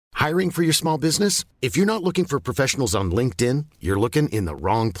Hiring for your small business? If you're not looking for professionals on LinkedIn, you're looking in the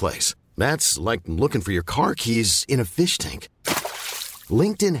wrong place. That's like looking for your car keys in a fish tank.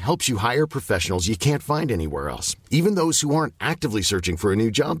 LinkedIn helps you hire professionals you can't find anywhere else, even those who aren't actively searching for a new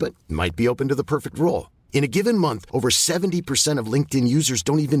job but might be open to the perfect role. In a given month, over 70% of LinkedIn users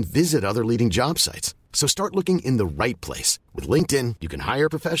don't even visit other leading job sites. So start looking in the right place. With LinkedIn, you can hire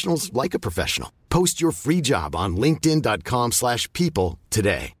professionals like a professional. Post your free job on linkedin.com/people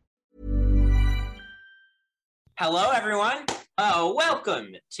today. Hello, everyone.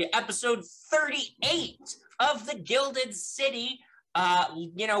 Welcome to episode 38 of the Gilded City.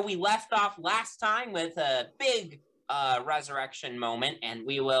 We left off last time with a big resurrection moment, and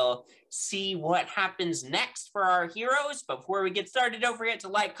we will see what happens next for our heroes. But before we get started, don't forget to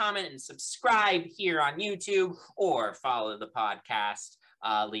like, comment, and subscribe here on YouTube, or follow the podcast,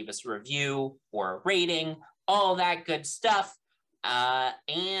 leave us a review or a rating, all that good stuff.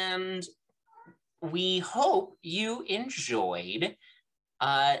 And we hope you enjoyed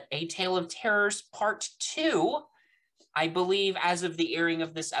A Tale of Terrors Part 2. I believe as of the airing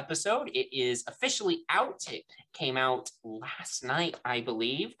of this episode, it is officially out. It came out last night, I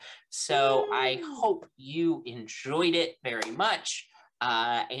believe. So I hope you enjoyed it very much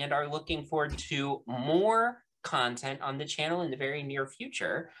and are looking forward to more content on the channel in the very near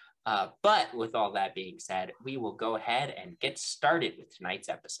future. But with all that being said, we will go ahead and get started with tonight's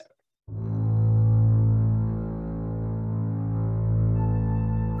episode.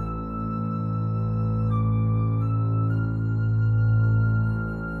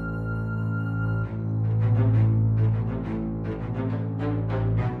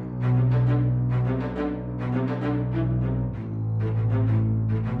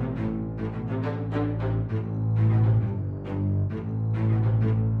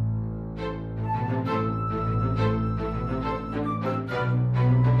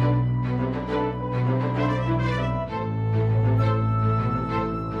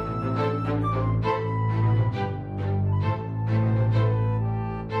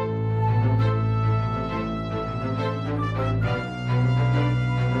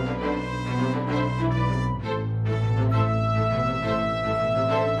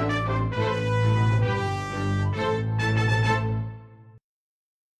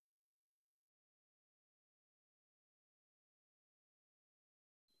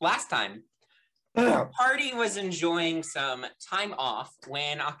 Last time, the party was enjoying some time off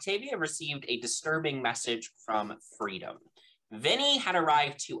when Octavia received a disturbing message from Freedom. Vinny had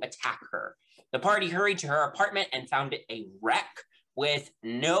arrived to attack her. The party hurried to her apartment and found it a wreck with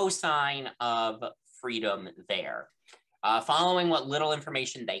no sign of Freedom there. Following what little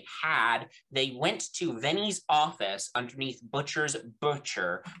information they had, they went to Vinny's office underneath Butcher's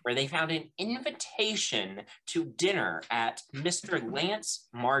Butcher, where they found an invitation to dinner at Mr. Lance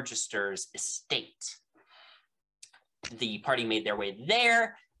Margister's estate. The party made their way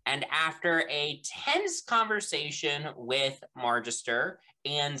there, and after a tense conversation with Margister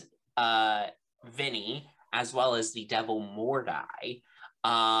and Vinny, as well as the devil Mordai,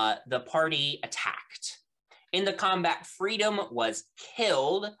 the party attacked. In the combat, Freedom was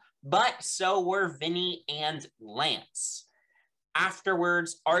killed, but so were Vinny and Lance.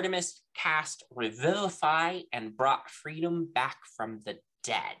 Afterwards, Artemis cast Revivify and brought Freedom back from the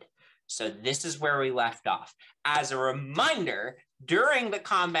dead. So this is where we left off. As a reminder, during the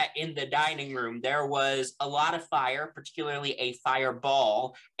combat in the dining room, there was a lot of fire, particularly a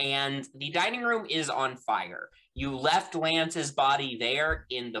fireball, and the dining room is on fire. You left Lance's body there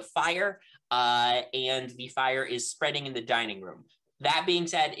in the fire, and the fire is spreading in the dining room. That being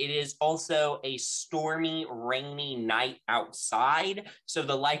said, it is also a stormy, rainy night outside, so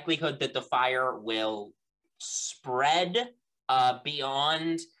the likelihood that the fire will spread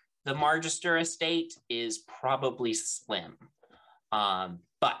beyond the Margister estate is probably slim.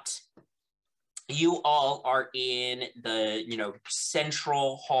 But you all are in the,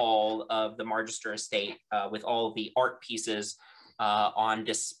 central hall of the Margister estate with all the art pieces on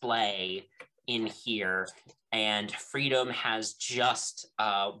display in here, and Freedom has just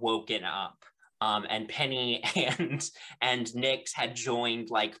woken up. And Penny and Nyx had joined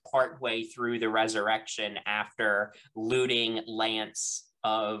partway through the resurrection after looting Lance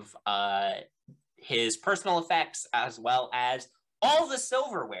of his personal effects as well as all the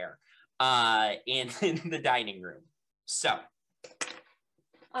silverware in the dining room. So.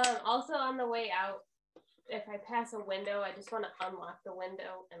 Also on the way out, if I pass a window, I just want to unlock the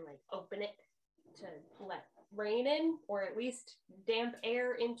window and open it to let rain in, or at least damp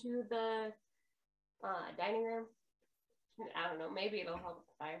air into the dining room. I don't know, maybe it'll help with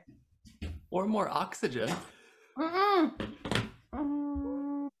the fire. Or more oxygen.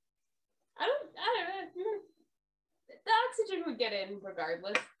 Freedom would get in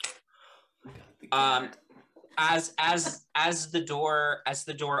regardless. As the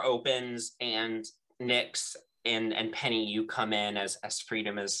door opens and Nyx and Penny, you come in as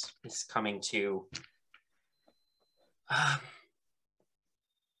Freedom is coming to. I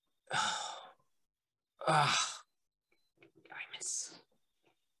miss.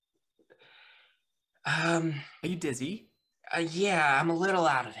 Are you dizzy? Yeah, I'm a little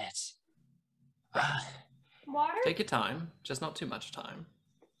out of it. Water? Take your time, just not too much time.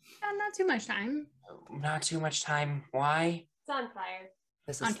 Not too much time. Not too much time. Why? It's on fire.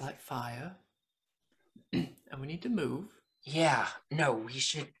 There's a slight fire, and we need to move. Yeah. No, we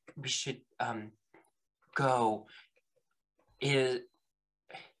should go.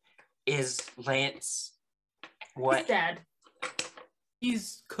 Is Lance what? He's dead.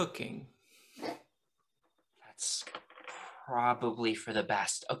 He's cooking. That's probably for the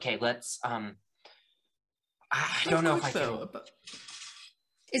best. Okay, let's I don't know if I can.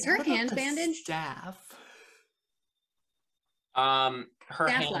 Is her hand bandaged? Staff. Her Staff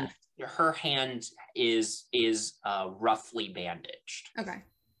hand left. her hand is roughly bandaged. Okay.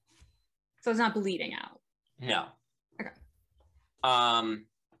 So it's not bleeding out. No. Okay.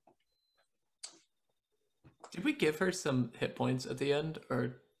 Did we give her some hit points at the end,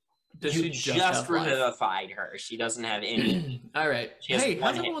 or does You she just have life? revivified her. She doesn't have any. All right. She has Hey, one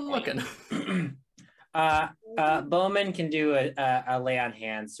how's hit everyone point. looking? Bowman can do a lay on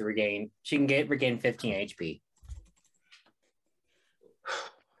hands to regain. She can regain 15 HP.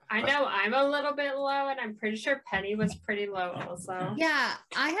 I know I'm a little bit low, and I'm pretty sure Penny was pretty low also. Yeah,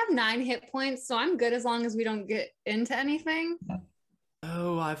 I have 9 hit points, so I'm good as long as we don't get into anything.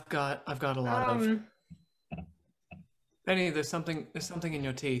 Oh, I've got a lot of. Penny, there's something in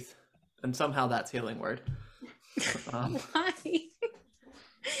your teeth, and somehow that's healing word. Why?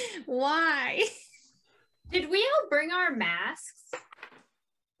 Why? Did we all bring our masks?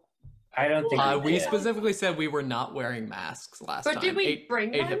 I don't think We did. specifically said we were not wearing masks last time. But did we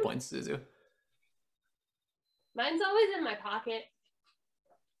bring 8 them? hit points, Zuzu. Mine's always in my pocket.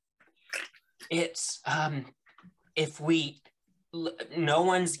 It's no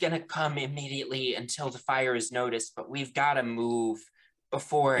one's gonna come immediately until the fire is noticed, but we've got to move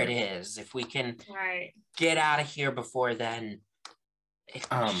before it is. If we can Right. get out of here before then, it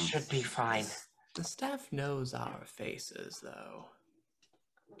should be fine. The staff knows our faces, though.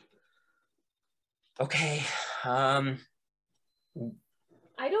 Okay. I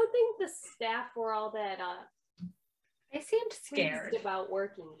don't think the staff were all that They seemed pleased scared. about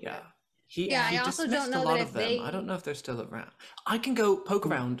working here. Yeah. I He also dismissed don't know a lot that of if them. they- I don't know if they're still around. I can go poke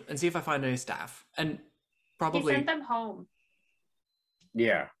around and see if I find any staff, and He probably. sent them home.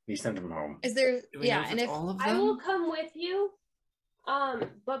 Yeah, he sent him home. Is there? Do we know Yeah, if and it's if all of them? I will come with you.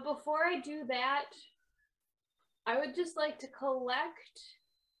 But before I do that, I would just like to collect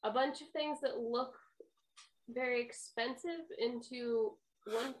a bunch of things that look very expensive into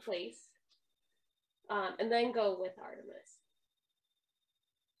one place, and then go with Artemis.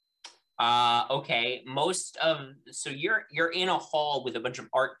 Okay. So you're in a hall with a bunch of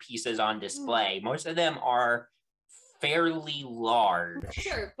art pieces on display. Most of them are fairly large.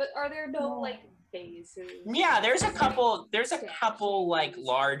 Sure, but are there no like vases? Yeah, there's a couple like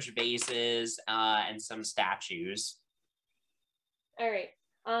large vases and some statues. All right.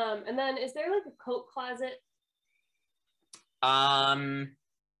 And then is there like a coat closet?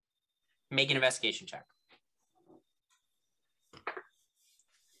 Make an investigation check.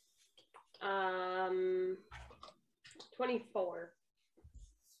 24.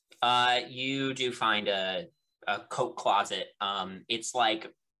 You do find a coat closet. It's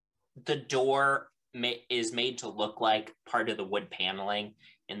like the door is made to look like part of the wood paneling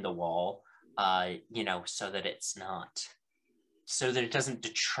in the wall, so that it doesn't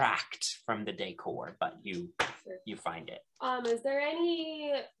detract from the decor, but you find it. Is there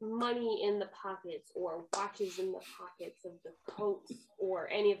any money in the pockets or watches in the pockets of the coats, or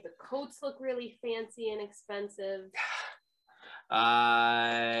any of the coats look really fancy and expensive? Go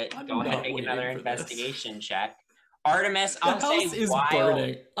ahead and make another investigation check. Artemis, I'll The house say is while...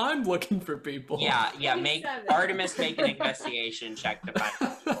 burning. I'm looking for people. Yeah, make 27. Artemis make an investigation check to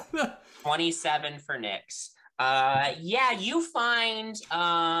find 27 for Nyx. You find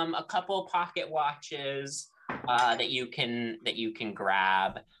a couple pocket watches that you can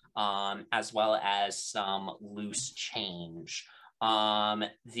grab, as well as some loose change.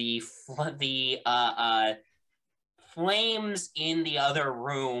 The flames in the other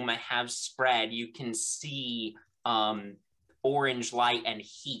room have spread. You can see orange light and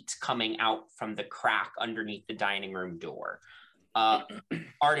heat coming out from the crack underneath the dining room door.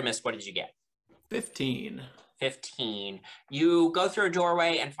 Artemis, what did you get? 15. 15. You go through a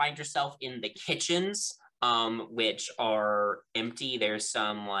doorway and find yourself in the kitchens, which are empty. There's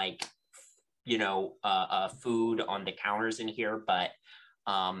some like, food on the counters in here, but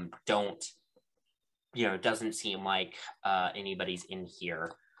doesn't seem like anybody's in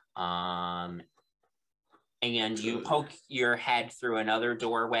here. And you poke your head through another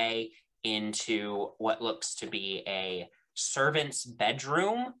doorway into what looks to be a servant's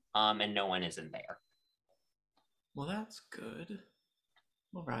bedroom, and no one is in there. Well, that's good.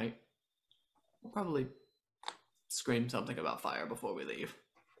 All right. We'll probably scream something about fire before we leave.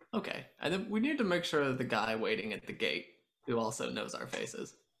 Okay. And then we need to make sure that the guy waiting at the gate, who also knows our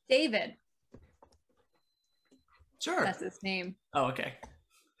faces. David. Sure. That's his name. Oh, okay.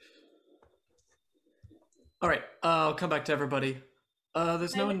 All right. I'll come back to everybody.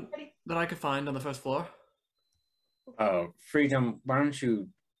 There's no one that I could find on the first floor. Freedom, why don't you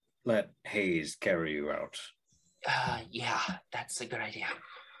let Hayes carry you out? Yeah, that's a good idea.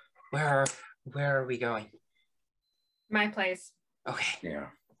 Where are we going? My place. Okay.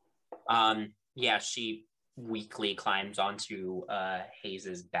 Yeah. Yeah, she weakly climbs onto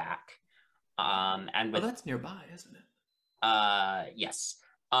Hayes's back. And with, that's nearby, isn't it? yes.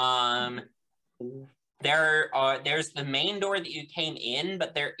 There's the main door that you came in,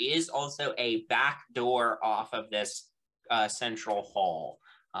 but there is also a back door off of this central hall.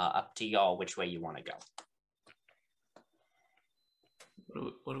 Up to y'all which way you want to go.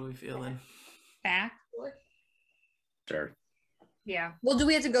 What are we feeling? Back? Sure. Yeah. Well, do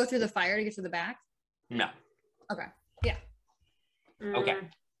we have to go through the fire to get to the back? No. Okay. Yeah. Okay.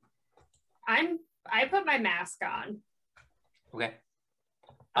 I put my mask on. Okay.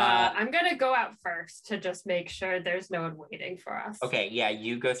 I'm gonna go out first to just make sure there's no one waiting for us. Okay, yeah,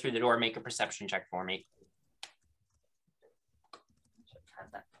 you go through the door, make a perception check for me. Should have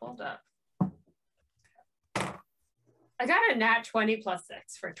had that pulled up. I got a nat 20 plus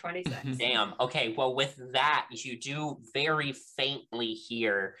 6 for 26. Damn. Okay, well, with that, you do very faintly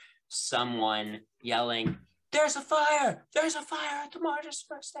hear someone yelling, "There's a fire! There's a fire at the Martyrs'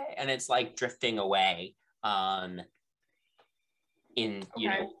 first day!" And it's like drifting away. In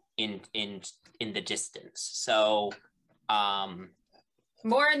the distance. So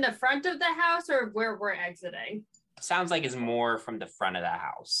more in the front of the house or where we're exiting? Sounds like it's more from the front of the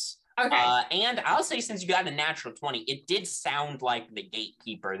house. Okay. And I'll say, since you got a natural 20, it did sound like the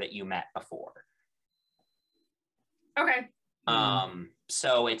gatekeeper that you met before. Okay.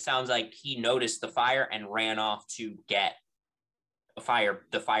 So it sounds like he noticed the fire and ran off to get the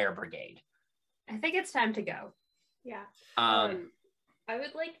fire brigade. I think it's time to go. Yeah. I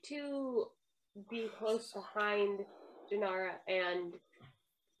would like to be close behind Janara and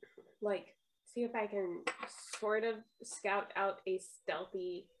see if I can sort of scout out a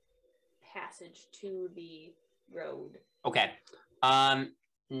stealthy passage to the road. Okay.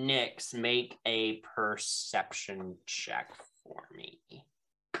 Nyx, make a perception check for me.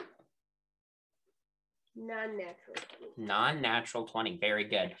 Non-natural 20. Very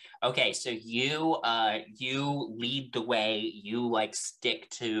good. Okay, so you lead the way. You stick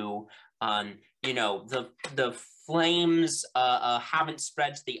to the flames haven't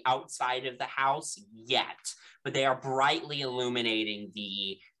spread to the outside of the house yet, but they are brightly illuminating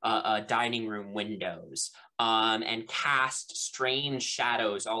the dining room windows and cast strange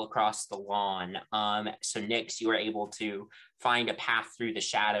shadows all across the lawn. So Nyx, you are able to find a path through the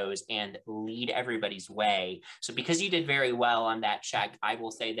shadows and lead everybody's way. So because you did very well on that check, I will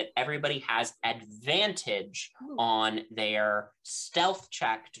say that everybody has advantage on their stealth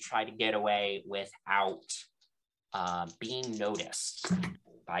check to try to get away without being noticed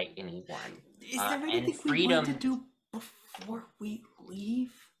by anyone. Is there anything we want to do before we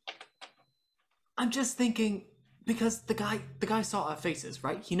leave? I'm just thinking, because the guy saw our faces,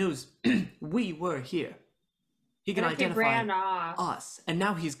 right? He knows we were here. He can identify us, and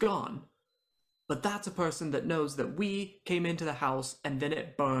now he's gone. But that's a person that knows that we came into the house and then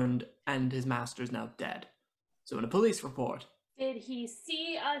it burned and his master's now dead. So in a police report... Did he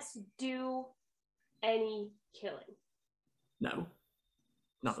see us do any killing? No.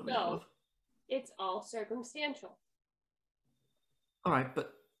 Not that we know of. It's all circumstantial. Alright,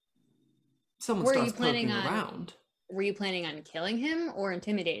 but someone starts poking around. Were you planning on killing him or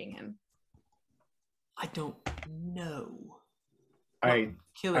intimidating him? I don't know.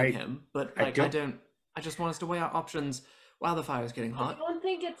 Killing him, but I just want us to weigh our options while the fire's getting hot. I don't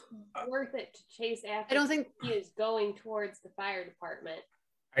think it's worth it to chase after. I don't think he is going towards the fire department.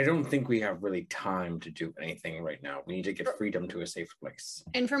 I don't think we have really time to do anything right now. We need to get freedom to a safe place.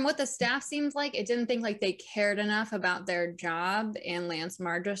 And from what the staff seems like, it didn't think like they cared enough about their job and Lance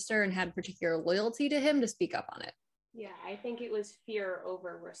Margister and had particular loyalty to him to speak up on it. Yeah, I think it was fear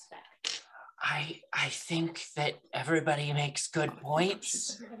over respect. I think that everybody makes good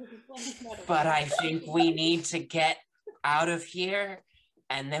points, but I think we need to get out of here,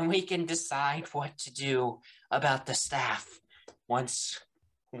 and then we can decide what to do about the staff once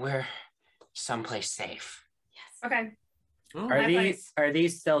we're someplace safe. Yes. Okay. Are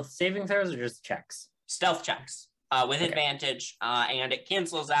these stealth saving throws or just checks? Stealth checks with advantage, and it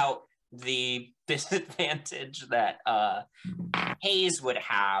cancels out the disadvantage that Hayes would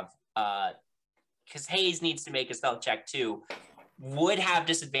have, because Hayes needs to make a stealth check too. Would have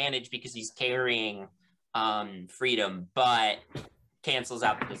disadvantage because he's carrying freedom, but cancels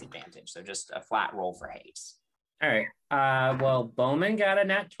out the disadvantage. So just a flat roll for Hayes. All right. Well, Bowman got a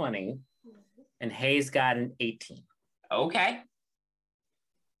nat 20, and Hayes got an 18. Okay.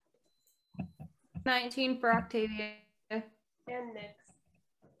 19 for Octavia. And Nyx.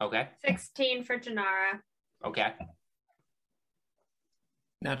 Okay. 16 for Janara. Okay.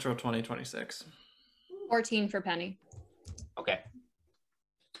 Natural 20, 26. 14 for Penny. Okay.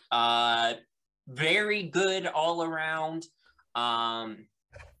 Very good all around.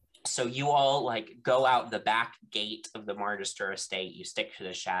 So you all like go out the back gate of the Margister estate. You stick to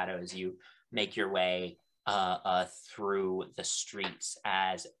the shadows. You make your way through the streets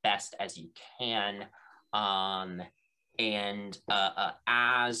as best as you can. And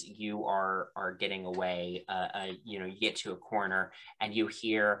as you are getting away, you get to a corner and you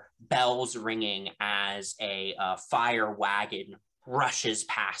hear bells ringing as a fire wagon rushes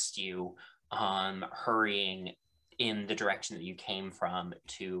past you, hurrying in the direction that you came from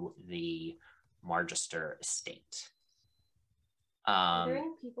to the Margister estate. Are there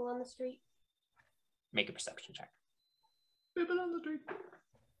any people on the street? Make a perception check. People on the street.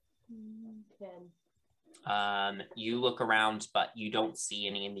 10. You look around, but you don't see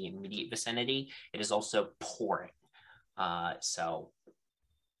any in the immediate vicinity. It is also pouring. So,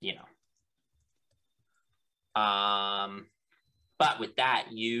 you know. But with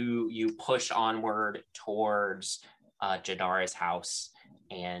that, you push onward towards Janara's house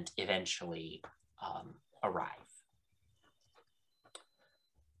and eventually arrive.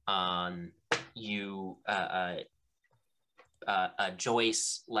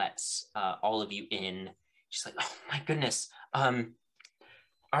 Joyce lets all of you in. She's like, "Oh my goodness! All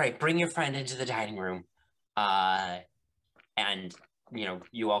right, bring your friend into the dining room." And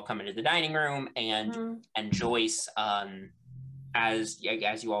you all come into the dining room, and Joyce, as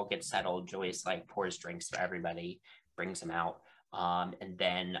you all get settled, Joyce like pours drinks for everybody, brings them out, and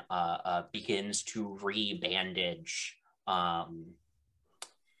then begins to re-bandage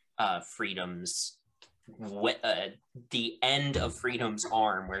Freedom's the end of Freedom's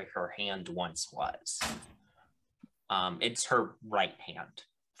arm where her hand once was. It's her right hand,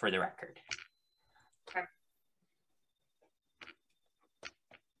 for the record. Okay.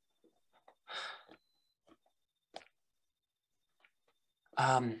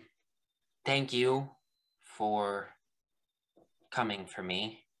 Thank you for coming for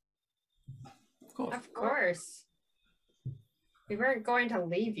me. Of course. Of course. We weren't going to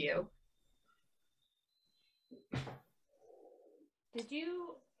leave you. Did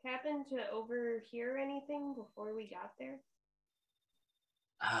you happen to overhear anything before we got there?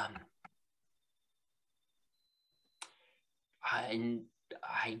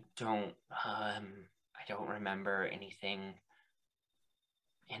 I don't remember anything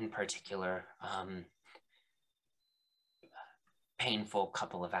in particular. Painful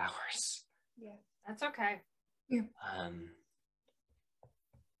couple of hours. Yeah, that's okay. Yeah.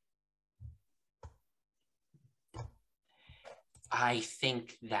 I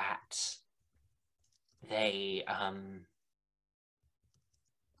think that they,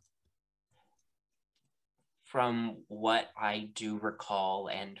 from what I do recall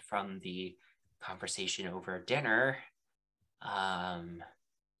and from the conversation over dinner,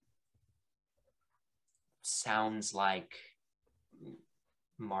 sounds like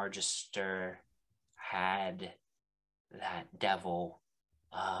Margister had that devil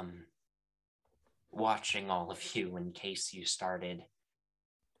watching all of you in case you started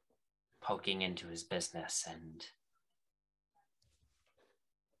poking into his business, and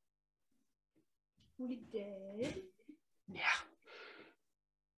we did. Yeah.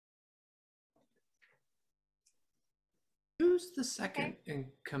 Who's the second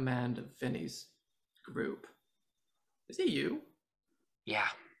in command of Vinny's group? Is it you? Yeah.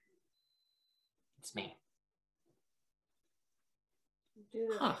 It's me. Do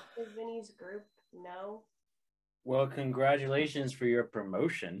the rest of Vinny's group know? Well, congratulations for your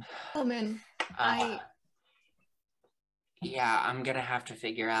promotion. Oh man, Yeah, I'm gonna have to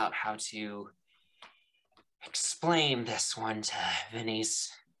figure out how to explain this one to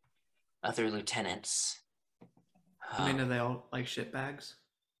Vinny's other lieutenants. I mean, are they all like shitbags?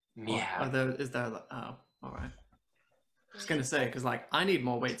 Yeah. Is there like, oh, all right. I was gonna say, because like I need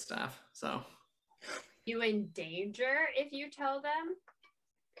more wait staff, so. You in danger if you tell them?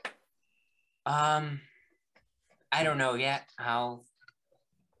 I don't know yet. I'll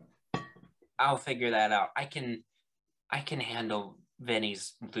figure that out. I can handle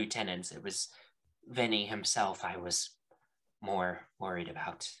Vinny's lieutenants. It was Vinny himself I was more worried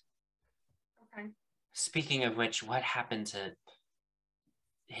about. Okay. Speaking of which, what happened to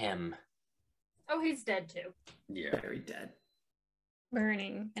him? Oh, he's dead too. Yeah. Very dead.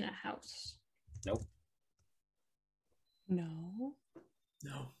 burning in a house. Nope. No.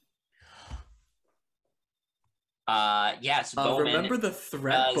 No. Yes, Bowman. Remember the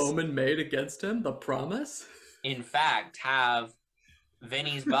threat Bowman made against him? The promise? In fact, have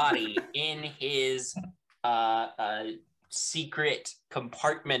Vinny's body in his secret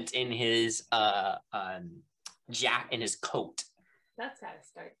compartment in his in his coat. That's gotta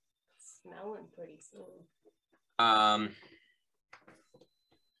start smelling pretty soon.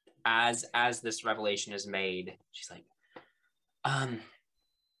 As this revelation is made, she's like,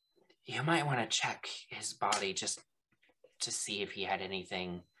 you might want to check his body just to see if he had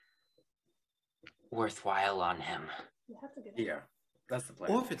anything worthwhile on him. That's a good idea. Yeah, that's the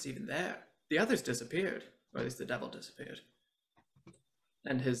plan. Or if it's even there. The others disappeared. Or at least the devil disappeared.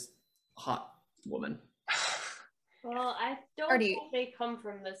 And his hot woman. Well, I don't think they come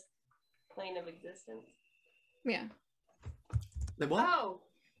from this plane of existence. Yeah. They what? Oh.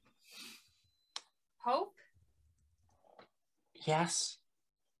 Hope? Yes.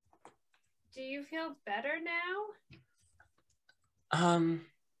 Do you feel better now?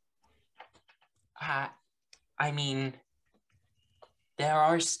 I mean, there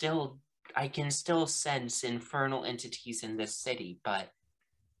are still, I can still sense infernal entities in this city, but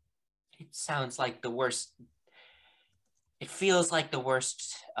it sounds like the worst, it feels like the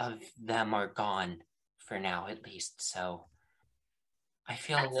worst of them are gone for now, at least, so I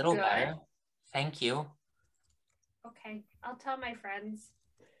feel a little better. Thank you. Okay, I'll tell my friends.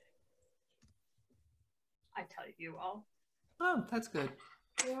 I tell you all. Oh, that's good.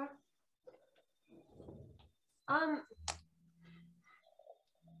 Yeah. Aren't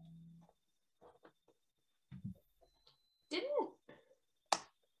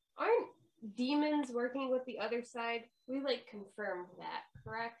demons working with the other side? We like confirmed that,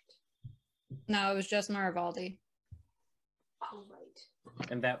 correct? No, it was just Marivaldi. Oh, right.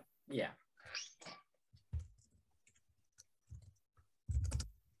 And that, yeah.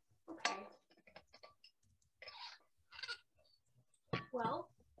 Okay. Well.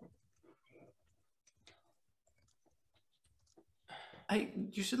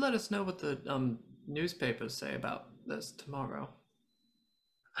 You should let us know what the newspapers say about this tomorrow.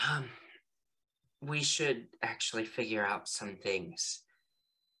 We should actually figure out some things.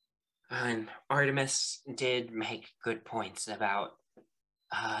 Artemis did make good points about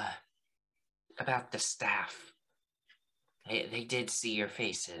the staff. They did see your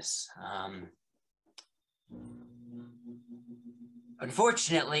faces.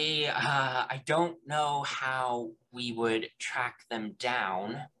 Unfortunately, I don't know how we would track them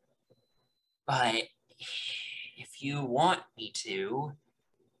down, but if you want me to,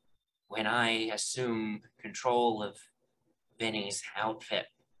 when I assume control of Vinny's outfit,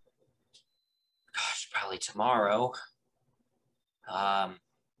 gosh, probably tomorrow,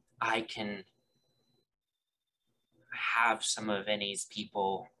 I can have some of Vinny's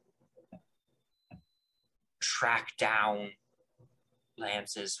people track down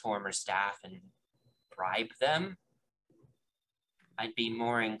Lance's former staff and bribe them. I'd be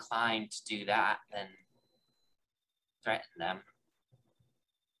more inclined to do that than threaten them.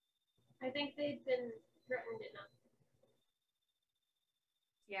 I think they've been threatened enough.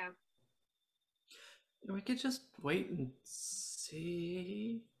 Yeah. We could just wait and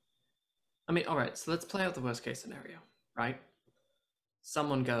see. I mean, all right, so let's play out the worst case scenario, right?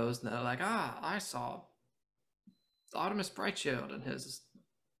 Someone goes and they're like, I saw Artemis Brightshield and his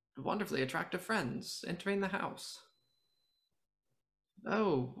wonderfully attractive friends entering the house.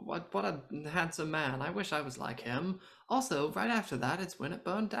 Oh, what a handsome man. I wish I was like him. Also, right after that, it's when it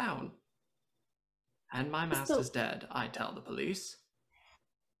burned down. And my master's dead, I tell the police.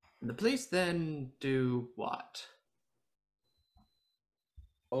 And the police then do what?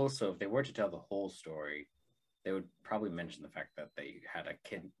 Also, if they were to tell the whole story, they would probably mention the fact that they had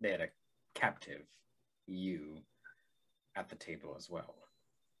a captive you at the table as well.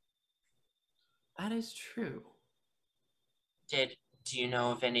 That is true. Do you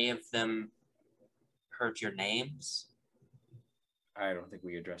know if any of them heard your names? I don't think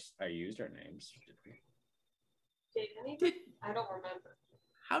I used our names, did we? Did anything? I don't remember.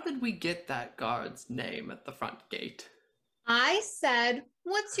 How did we get that guard's name at the front gate? I said,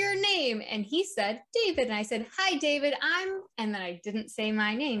 "What's your name?" And he said, "David." And I said, "Hi, David. And then I didn't say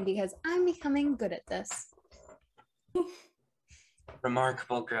my name because I'm becoming good at this.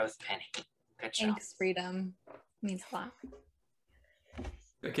 Remarkable growth, Penny. Good job. Thanks, Freedom. Means a lot.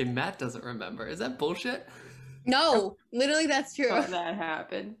 Okay, Matt doesn't remember. Is that bullshit? No, literally, that's true. Thought that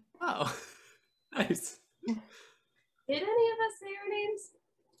happened. Oh, nice. Did any of us say our names?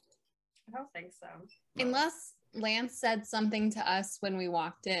 I don't think so. Unless Lance said something to us when we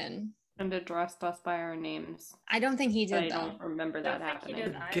walked in. And addressed us by our names. I don't think he I did, though. don't remember that Don't think he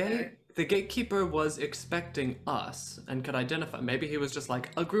happening. did. The gatekeeper was expecting us and could identify. Maybe he was just like,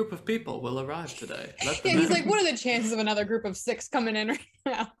 a group of people will arrive today. Let them Yeah, he's in." like, what are the chances of another group of 6 coming in right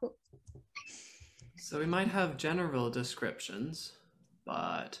now? So we might have general descriptions,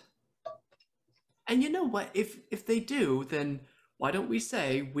 but... And you know what? If they do, then why don't we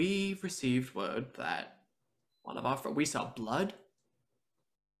say we received word that one of our we saw blood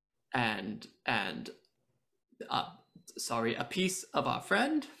and a piece of our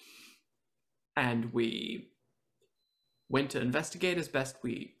friend, and we went to investigate as best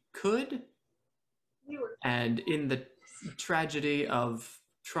we could, and in the tragedy of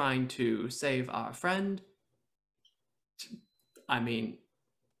trying to save our friend, I mean,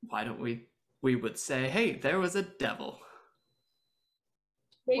 why don't we would say, hey, there was a devil.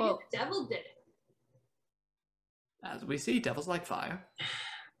 Maybe the devil did it. As we see, devils like fire.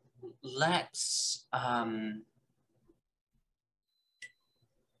 Let's,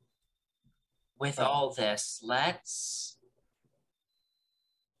 with all this, let's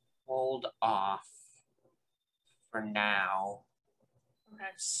hold off for now. Okay.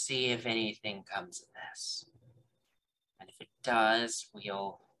 See if anything comes of this. And if it does,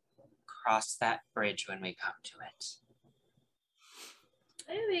 we'll cross that bridge when we come to it.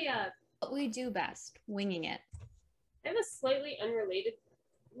 I have What we do best, winging it. a slightly unrelated,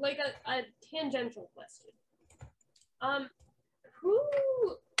 like a tangential question. Who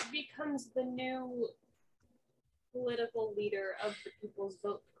becomes the new political leader of the People's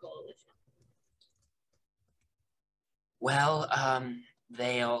Vote Coalition? Well,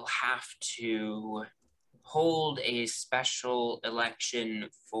 they'll have to hold a special election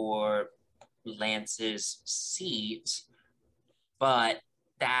for Lance's seat, but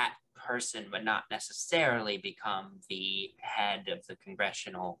that person would not necessarily become the head of the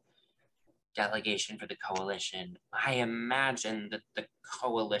congressional delegation for the coalition. I imagine that the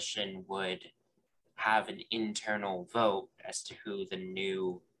coalition would have an internal vote as to who the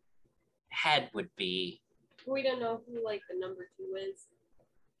new head would be. We don't know who, like, the number 2 is.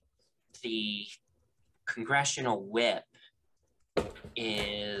 The congressional whip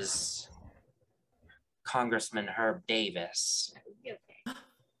is Congressman Herb Davis. Okay.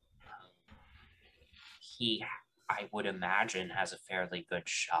 He, I would imagine, has a fairly good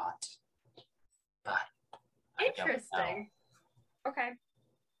shot, but I don't know. Interesting. Okay.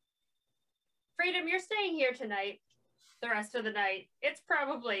 Freedom, you're staying here tonight. The rest of the night. It's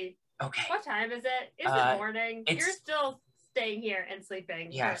probably... Okay. What time is it? Is it morning? You're still staying here and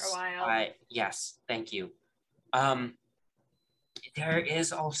sleeping for a while. Yes, thank you. There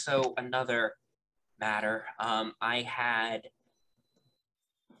is also another matter. I had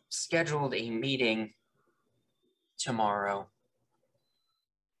scheduled a meeting tomorrow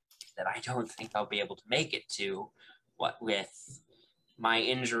that I don't think I'll be able to make it to, what with my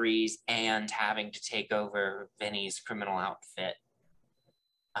injuries and having to take over Vinny's criminal outfit.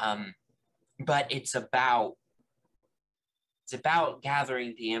 But it's about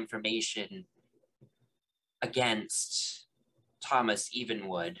gathering the information against Thomas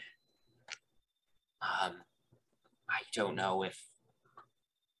Evenwood. I don't know if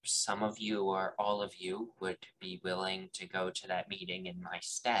some of you or all of you would be willing to go to that meeting in my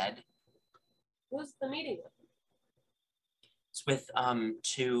stead. Who's the meeting with? It's with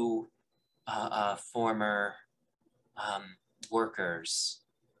 2 former workers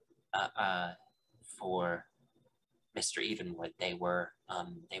for Mr. Evenwood.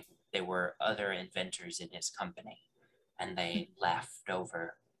 They were other inventors in his company, and they left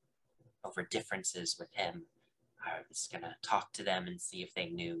over differences with him. I was gonna talk to them and see if they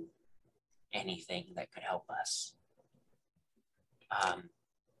knew anything that could help us.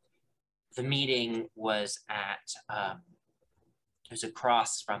 the meeting was at, it was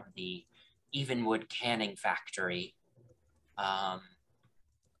across from the Evenwood Canning Factory,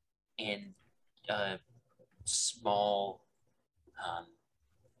 in a small,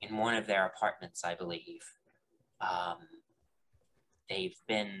 in one of their apartments, I believe. They've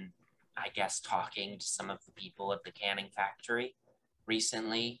been, I guess, talking to some of the people at the canning factory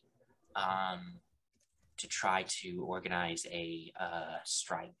recently, to try to organize a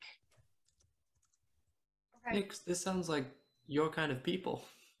strike. Okay. Nix, this sounds like your kind of people.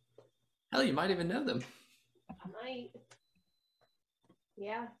 Hell, you might even know them. Might.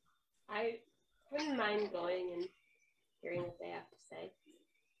 Yeah. I wouldn't mind going and hearing what they have to say.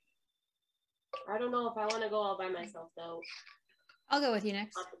 I don't know if I want to go all by myself, though. I'll go with you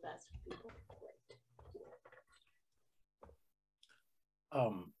next. Not the best people.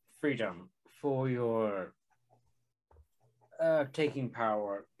 Freedom, for your taking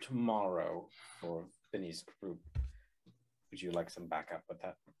power tomorrow for Vinny's group, would you like some backup with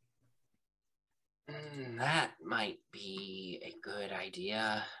that? That might be a good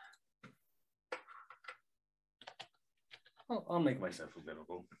idea. Well, I'll make myself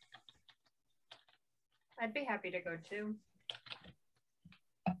available. I'd be happy to go too.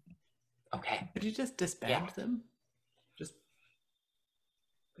 Okay. Could you just disband them? Just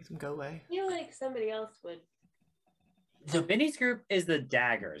make them go away? I feel like somebody else would. So Vinny's group is the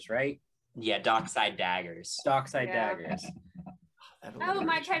daggers, right? Yeah, Dockside Daggers. Dockside Yeah. daggers. Oh,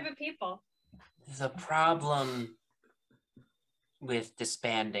 my type of people. The problem with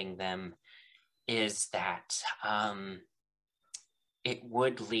disbanding them is that it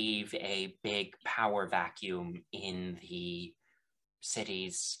would leave a big power vacuum in the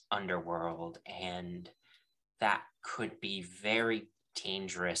city's underworld, and that could be very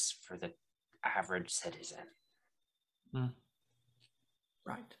dangerous for the average citizen.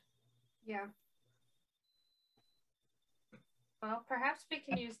 Right. Yeah. Well, perhaps we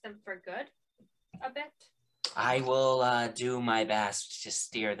can use them for good a bit. I will do my best to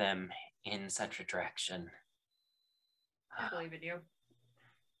steer them in such a direction. I believe in you.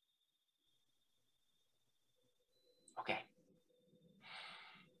 Okay.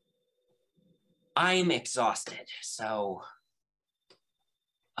 I'm exhausted, so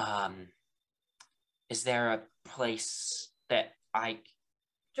is there a place that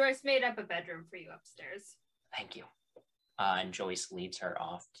Joyce made up a bedroom for you upstairs. Thank you. And Joyce leads her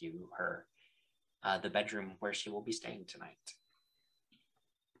off to her the bedroom where she will be staying tonight.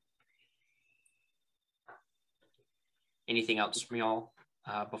 Anything else from y'all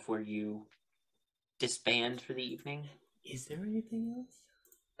before you disband for the evening? Is there anything else?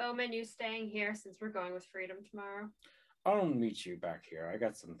 Bowman, you staying here since we're going with Freedom tomorrow? I'll meet you back here. I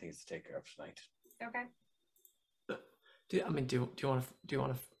got some things to take care of tonight. Okay. Do you want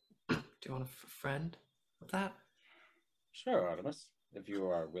a friend with that? Sure, Artemis. If you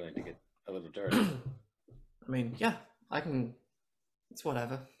are willing to get a little dirty. I mean, yeah, I can. It's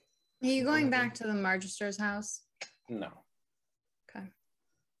whatever. Are you going back to the Magister's house? No. Okay.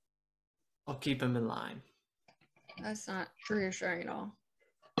 I'll keep him in line. That's not reassuring at all.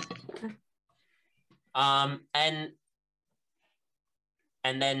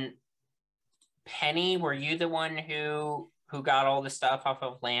 And then Penny, were you the one who got all the stuff off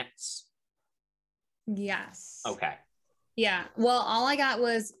of Lance? Yes. Okay. Yeah. Well, all I got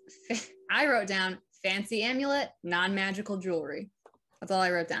was I wrote down fancy amulet, non-magical jewelry. That's all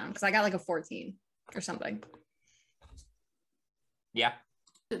I wrote down because I got like a 14 or something. Yeah.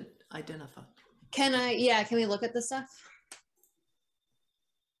 Identify. Can we look at the stuff?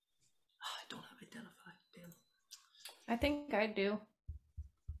 I don't have identify. Damn. I think I do.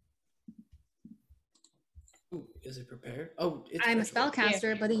 Ooh, is it prepared? Oh, it's I'm a ritual.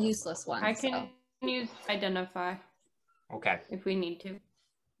 spellcaster, but a useless one. I can so. use identify Okay. if we need to.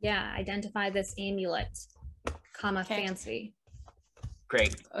 Yeah, identify this amulet, comma Okay. fancy.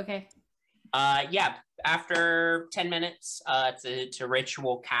 Great. Okay. Yeah, after 10 minutes, to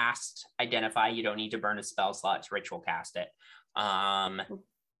ritual cast identify. You don't need to burn a spell slot to ritual cast it.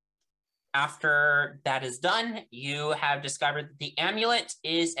 After that is done, you have discovered that the amulet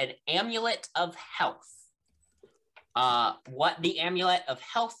is an amulet of health. What the amulet of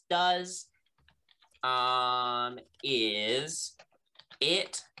health does is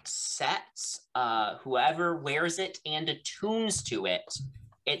it sets whoever wears it and attunes to it.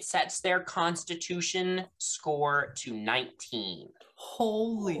 It sets their constitution score to 19.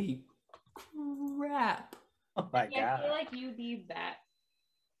 Holy crap. Oh my Yeah, I god. feel like you need that.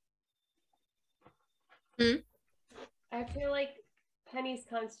 I feel like Penny's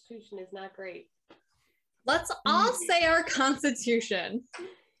constitution is not great. Let's all say our constitution.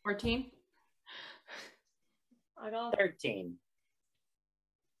 14? I got 13.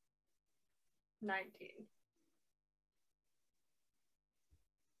 19.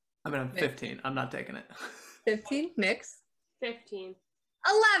 I'm 15. I'm not taking it. 15. Mix. 15.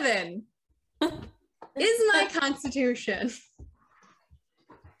 11 is my constitution.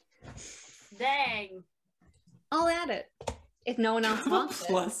 Dang. I'll add it if no one else wants it.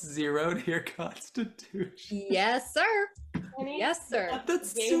 +0 to your constitution. Yes, sir. Yes, sir.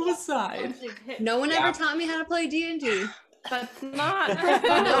 That's suicide. No one ever taught me how to play D&D. That's not.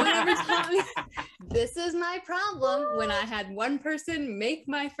 No one ever taught me. This is my problem when I had one person make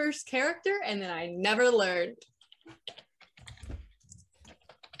my first character and then I never learned.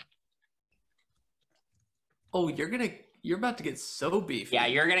 Oh, you're about to get so beefy. Yeah,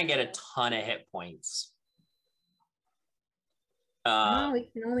 you're gonna get a ton of hit points. No, we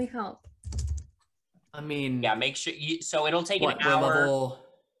can only help. I mean, Yeah, make sure you. So it'll take what, an hour. level?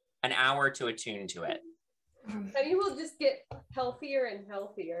 An hour to attune to it. And you will just get healthier and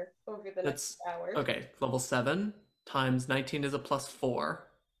healthier over the next hour. Okay, level 7 times 19 is a +4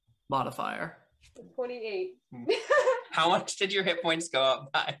 modifier. 28. How much did your hit points go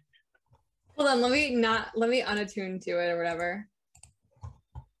up by? Hold on, let me unattune to it or whatever.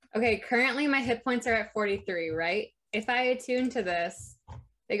 Okay, currently my hit points are at 43, right? If I attune to this,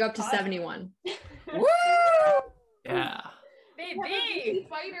 they go up to 71. Woo! Yeah. Baby!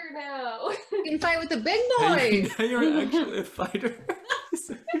 Fighter now. You can fight with the big boys. Now you're actually a fighter.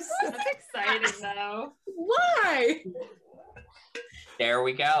 That's exciting though. Why? There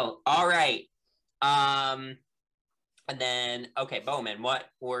we go. All right. And then, okay, Bowman, what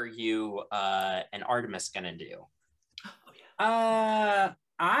were you and Artemis gonna do?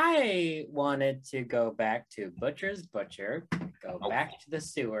 I wanted to go back to Butcher's Butcher, go back to the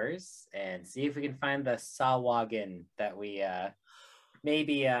sewers, and see if we can find the Sawagan that we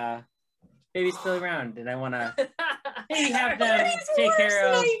maybe still around. And I want to maybe have them take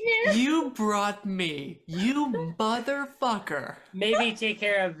care of. You brought me, you motherfucker. Maybe take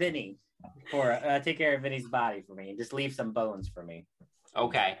care of Vinny, or take care of Vinny's body for me, and just leave some bones for me.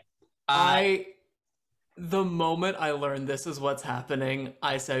 Okay. The moment I learned this is what's happening,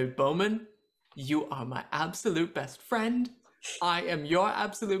 I say, Bowman, you are my absolute best friend. I am your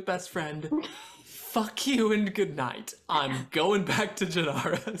absolute best friend. Fuck you and good night. I'm going back to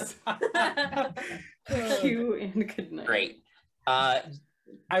Janara's. Fuck you and good night. Great. I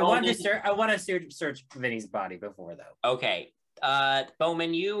want to search Vinny's body before though. Okay.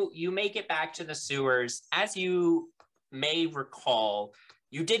 Bowman, you make it back to the sewers. As you may recall,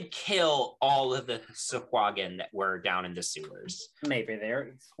 you did kill all of the Sahuagin that were down in the sewers. Maybe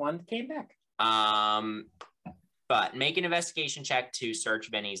one came back. But make an investigation check to search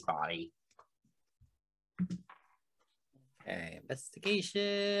Vinny's body. Okay,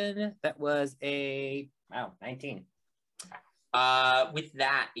 investigation. That was a 19. With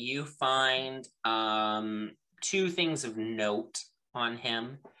that, you find two things of note on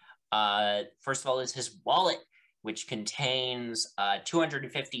him. First of all is his wallet, which contains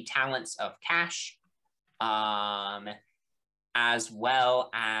 250 talents of cash, as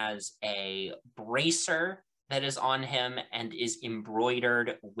well as a bracer that is on him and is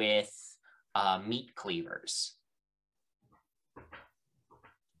embroidered with meat cleavers.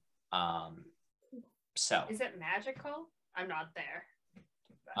 So Is it magical? I'm not there.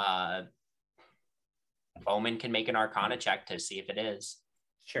 Bowman can make an Arcana check to see if it is.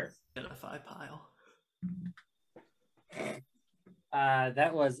 Sure. Identify pile.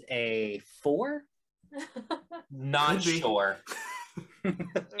 That was a 4. Not Could be. sure.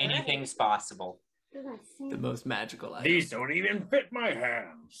 Anything's possible. The most magical item. These don't even fit my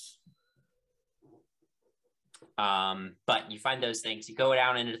hands. But you find those things. You go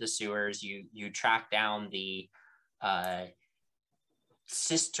down into the sewers. You track down the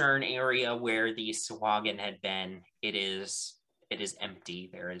cistern area where the Sahuagin had been. It is empty.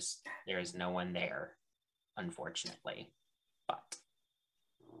 There is no one there, unfortunately. But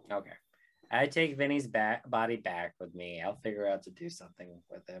Okay. I take Vinny's body back with me. I'll figure out to do something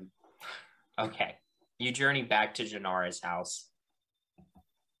with him. okay, you journey back to Janara's house.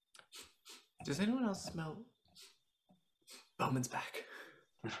 Does anyone else smell? Bowman's back.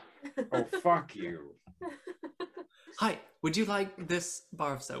 Oh, fuck you. Hi, would you like this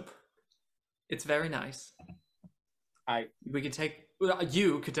bar of soap? It's very nice. You could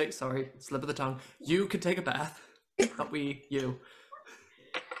take, sorry, slip of the tongue. You could take a bath. Not we, you.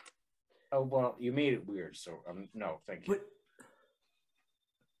 Oh, well, you made it weird, so no, thank you. What?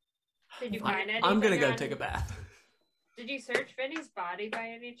 Did you find anything? I'm gonna go on- take a bath. Did you search Vinny's body by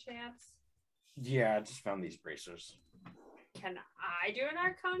any chance? Yeah, I just found these bracers. Can I do an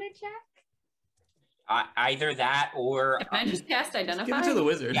Arcana check? Either that or Can I just cast identify? Give it to the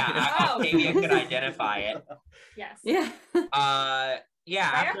wizard. yeah, Octavia could identify it. Yes. Yeah.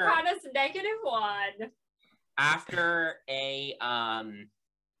 Yeah. Arcana's -1. After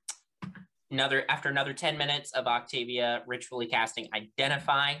another 10 minutes of Octavia ritually casting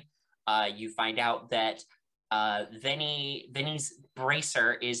identify, you find out that Vinny's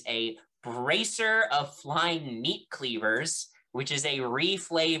bracer is a bracer of flying meat cleavers, which is a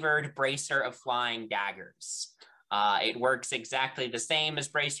reflavored bracer of flying daggers. It works exactly the same as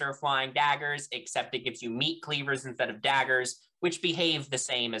bracer of flying daggers, except it gives you meat cleavers instead of daggers, which behave the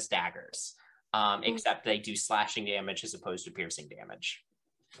same as daggers, except they do slashing damage as opposed to piercing damage.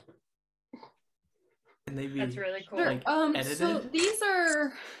 Can they be, That's really cool. Sure. edited? So these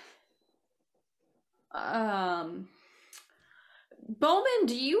are Bowman,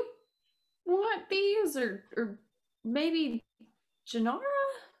 do you want these or maybe Janara?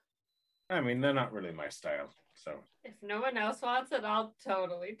 I mean, they're not really my style, so. If no one else wants it, I'll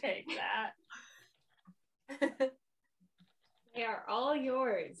totally take that. They are all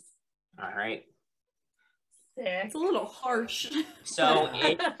yours. All right. Sick. It's a little harsh. So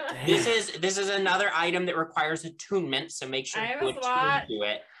this is another item that requires attunement, so make sure I have you a attune slot. to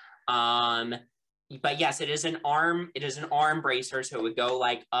it. But yes, it is an arm bracer, so it would go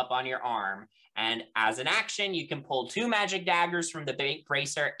like up on your arm. And as an action, you can pull 2 magic daggers from the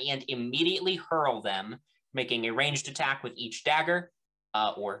bracer and immediately hurl them, making a ranged attack with each dagger,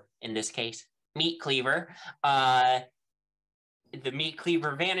 or in this case, meat cleaver. The meat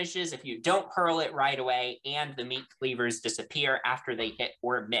cleaver vanishes if you don't hurl it right away, and the meat cleavers disappear after they hit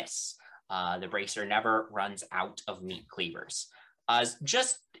or miss. The bracer never runs out of meat cleavers.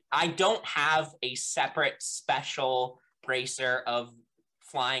 I don't have a separate special bracer of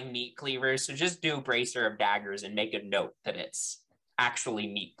flying meat cleavers, so just do bracer of daggers and make a note that it's actually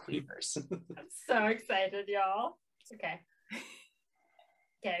meat cleavers. I'm so excited, y'all. Okay.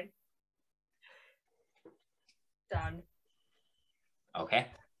 Done.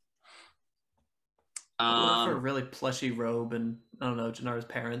 Okay. I look for a really plushy robe in, I don't know, Janara's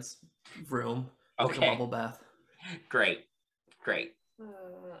parents' room. Like Okay. a bubble bath. Great.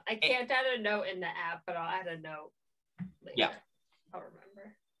 I can't add a note in the app, but I'll add a note later. Yeah. I'll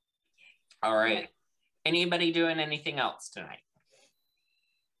remember. All right. Anybody doing anything else tonight?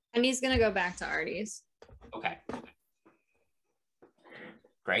 And he's gonna go back to Artie's. Okay.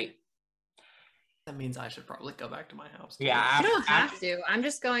 Great. That means I should probably go back to my house. Yeah. You don't have to. I'm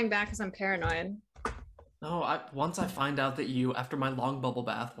just going back because I'm paranoid. No, once I find out that you, after my long bubble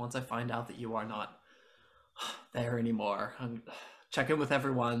bath, once I find out that you are not there anymore, I'm check in with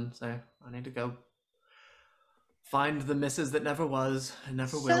everyone. Say, I need to go find the missus that never was and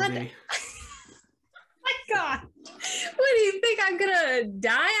never will be. My God. What do you think? I'm gonna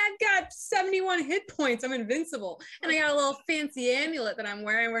die? I've got 71 hit points. I'm invincible. And I got a little fancy amulet that I'm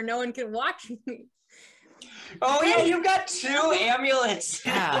wearing where no one can watch me. Oh yeah, you've got 2 amulets.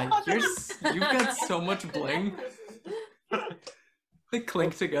 Yeah, you've got so much bling. They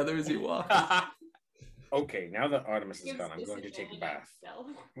clink together as you walk. Okay, now that Artemis is done, I'm going to take a bath.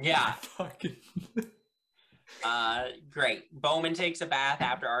 Yeah. Fucking. Great. Bowman takes a bath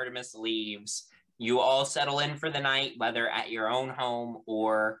after Artemis leaves. You all settle in for the night, whether at your own home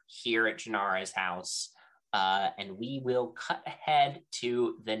or here at Janara's house. And we will cut ahead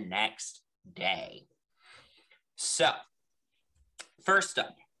to the next day. So, first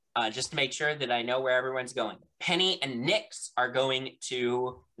up, just to make sure that I know where everyone's going. Penny and Nyx are going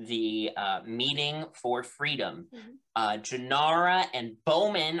to the meeting for freedom. Janara and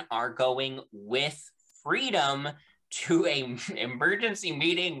Bowman are going with Freedom to a emergency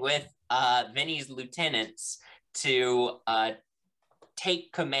meeting with Vinny's lieutenants to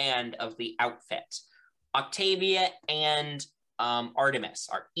take command of the outfit. Octavia and Artemis,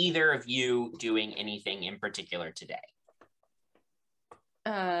 are either of you doing anything in particular today?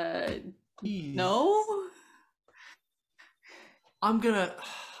 No. I'm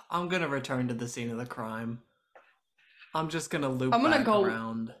gonna return to the scene of the crime. I'm just gonna loop I'm gonna back go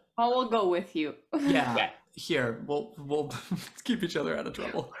around. I will go with you. Yeah. Okay. Here, we'll keep each other out of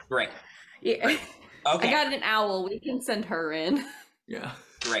trouble. Great. Yeah. Okay. I got an owl. We can send her in. Yeah.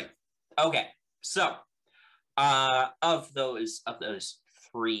 Great. Okay. So, of those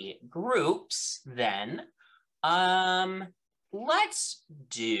 3 groups, then, let's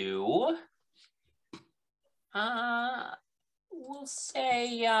do. We'll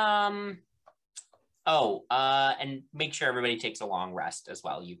say. And make sure everybody takes a long rest as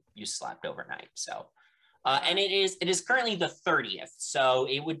well. You slept overnight, so. And it is currently the 30th, so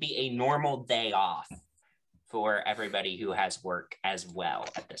it would be a normal day off for everybody who has work as well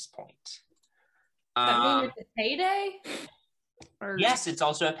at this point. That mean it's a payday? Or... Yes, it's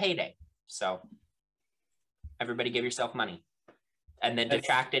also a payday. So everybody give yourself money. And then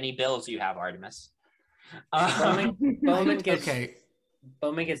detract any bills you have, Artemis. Bowman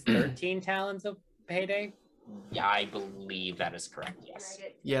gets 13 talons of payday? Yeah, I believe that is correct, yes.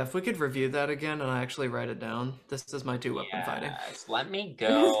 Yeah, if we could review that again and I actually write it down. This is my 2-weapon fighting. Let me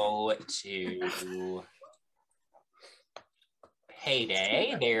go to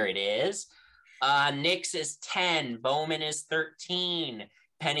payday. There it is. Nyx is 10. Bowman is 13.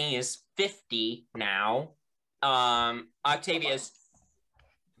 Penny is 50 now. Octavia is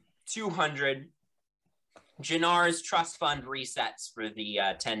 200. Janar's trust fund resets for the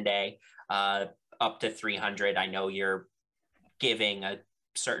 10-day up to 300. I know you're giving a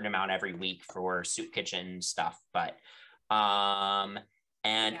certain amount every week for soup kitchen stuff, but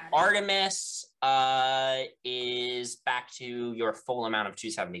and Artemis is back to your full amount of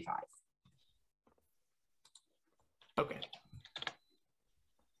 275. Okay.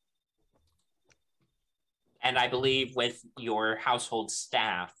 And I believe with your household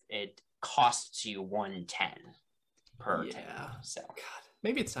staff, it costs you 110 per 10. So God,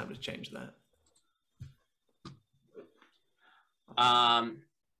 maybe it's time to change that.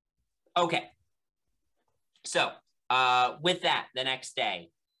 Okay. So with that, the next day,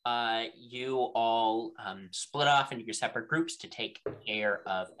 you all split off into your separate groups to take care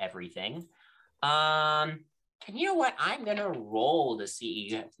of everything. And you know what? I'm gonna roll to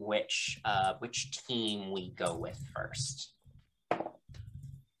see which team we go with first.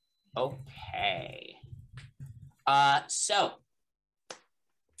 Okay. So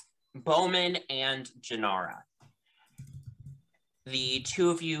Bowman and Janara. The two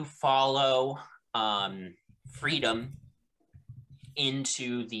of you follow Freedom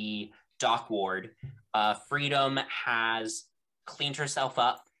into the dock ward. Freedom has cleaned herself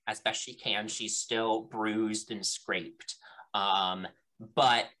up as best she can. She's still bruised and scraped,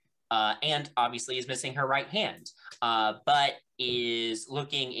 but and obviously is missing her right hand, but is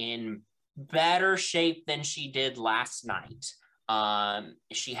looking in better shape than she did last night.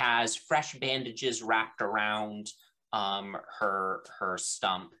 She has fresh bandages wrapped around her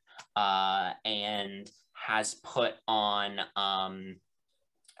stump, and has put on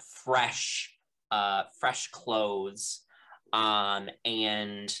fresh clothes,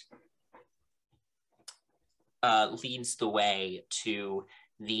 and leads the way to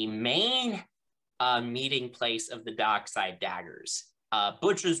the main meeting place of the Dockside Daggers.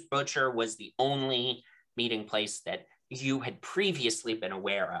 Butcher's Butcher was the only meeting place that you had previously been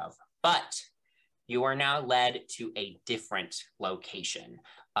aware of, but you are now led to a different location.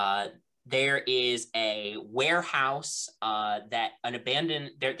 There is a warehouse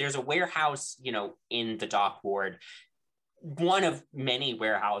there's a warehouse, in the dock ward. One of many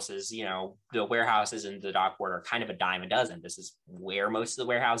warehouses, the warehouses in the dock ward are kind of a dime a dozen. This is where most of the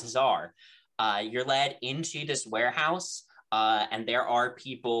warehouses are. You're led into this warehouse, and there are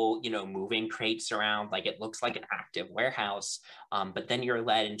people, moving crates around. Like, it looks like an active warehouse. But then you're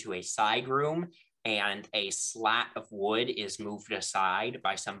led into a side room, and a slat of wood is moved aside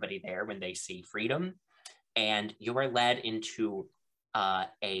by somebody there when they see Freedom. And you are led into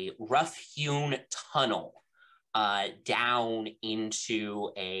a rough-hewn tunnel down into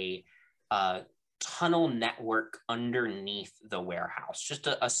a tunnel network underneath the warehouse. Just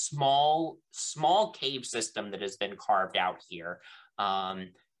a small cave system that has been carved out here,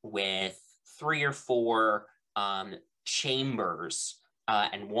 with 3 or 4 chambers,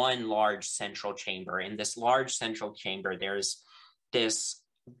 and one large central chamber. In this large central chamber, there's this,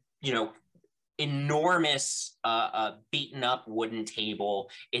 enormous beaten up wooden table.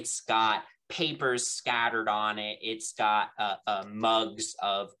 It's got papers scattered on it. It's got mugs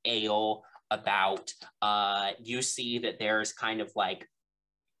of ale about. You see that there's kind of like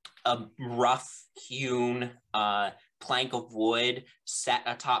a rough hewn plank of wood set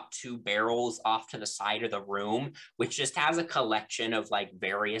atop 2 barrels off to the side of the room, which just has a collection of like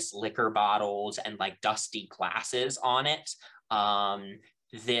various liquor bottles and like dusty glasses on it.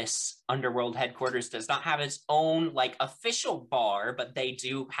 This underworld headquarters does not have its own like official bar, but they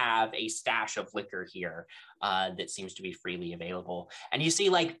do have a stash of liquor here that seems to be freely available. And you see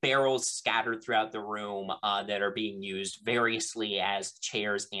like barrels scattered throughout the room that are being used variously as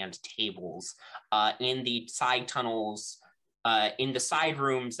chairs and tables. In the side tunnels, in the side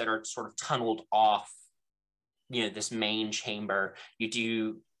rooms that are sort of tunneled off, this main chamber, you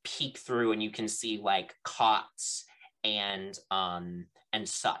do peek through and you can see like cots and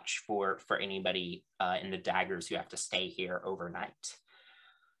such for anybody in the Daggers who have to stay here overnight.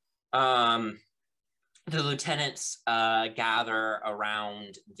 The lieutenants gather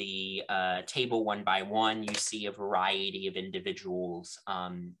around the table one by one. You see a variety of individuals.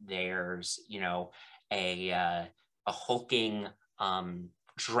 There's, a hulking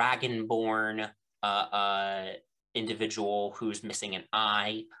dragonborn individual who's missing an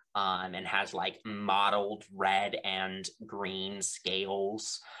eye and has like mottled red and green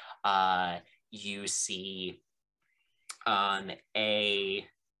scales. You see a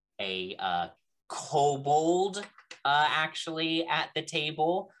kobold actually at the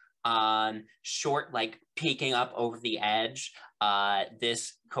table, short, like peeking up over the edge.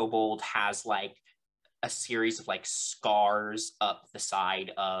 This kobold has like a series of like scars up the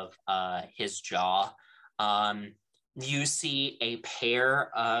side of his jaw. You see a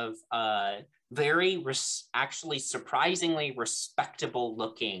pair of actually surprisingly respectable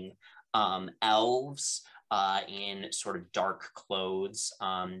looking elves in sort of dark clothes.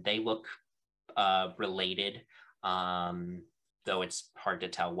 They look related, though it's hard to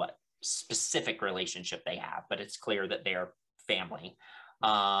tell what specific relationship they have, but it's clear that they're family.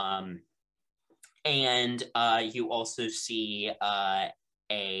 And you also see a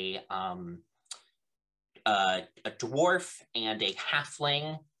dwarf and a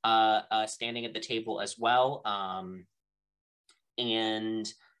halfling standing at the table as well.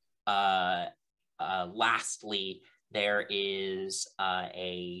 And lastly, there is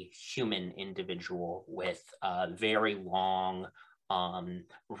a human individual with very long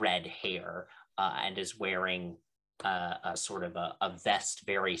red hair and is wearing a sort of a vest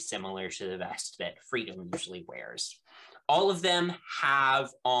very similar to the vest that Freedom usually wears. All of them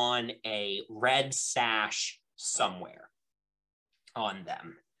have on a red sash somewhere on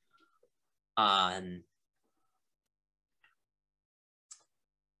them.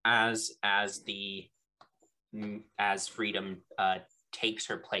 As Freedom takes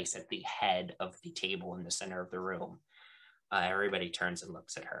her place at the head of the table in the center of the room, everybody turns and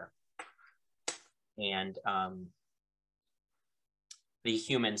looks at her. And the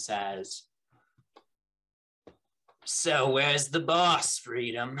human says, "So where's the boss,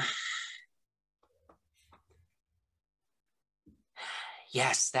 Freedom?"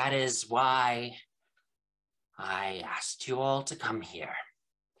 "Yes, that is why I asked you all to come here.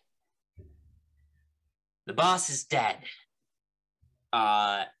 The boss is dead."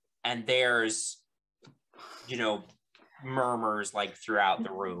 And there's, murmurs like throughout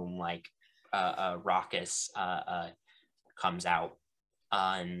the room, like raucous comes out.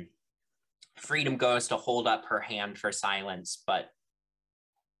 Freedom goes to hold up her hand for silence, but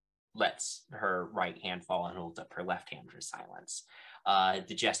lets her right hand fall and holds up her left hand for silence.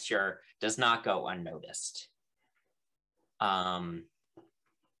 The gesture does not go unnoticed.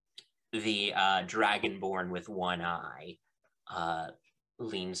 The dragonborn with one eye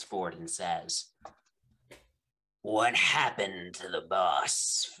leans forward and says, "What happened to the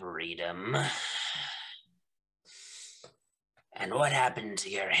boss, Freedom? And what happened to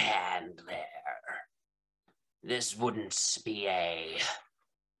your hand there? This wouldn't be a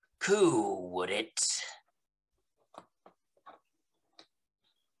coup, would it?"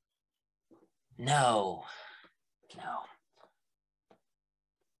 No.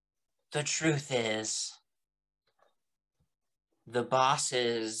 The truth is, the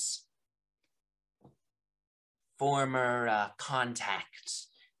boss's former contact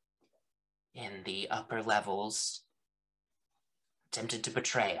in the upper levels attempted to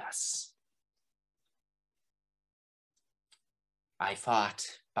betray us. I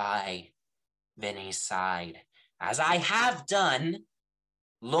fought by Vinny's side, as I have done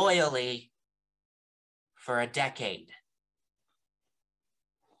loyally for a decade.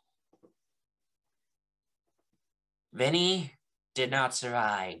 Vinny did not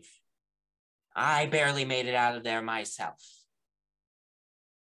survive. I barely made it out of there myself.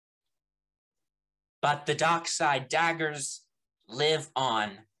 But the Dockside daggers live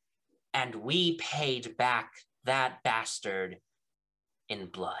on, and we paid back that bastard in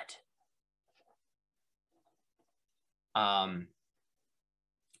blood.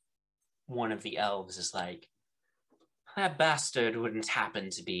 One of the elves is like, "That bastard wouldn't happen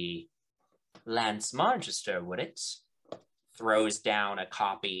to be Lance Margister, would it?" Throws down a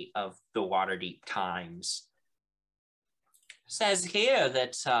copy of the Waterdeep Times. Says here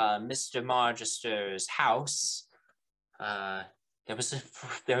that Mr. Margister's house, there was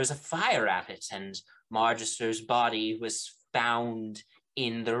a fire at it, and Margister's body was found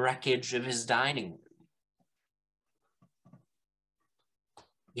in the wreckage of his dining room.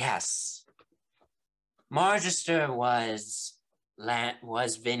 Yes, Margister was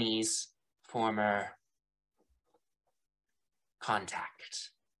Vinny's former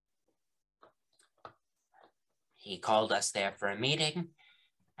contact. He called us there for a meeting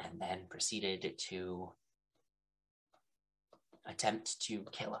and then proceeded to attempt to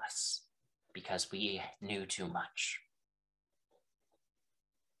kill us because we knew too much.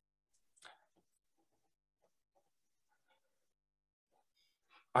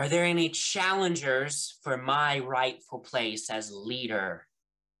 Are there any challengers for my rightful place as leader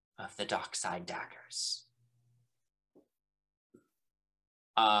of the Dockside Daggers?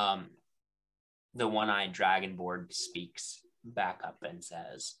 The one-eyed dragonborn speaks back up and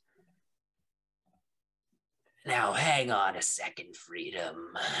says, "Now hang on a second,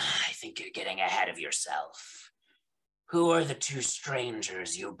 Freedom. I think you're getting ahead of yourself. Who are the two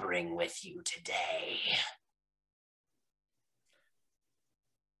strangers you bring with you today?"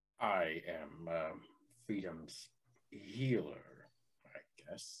 I am Freedom's healer, I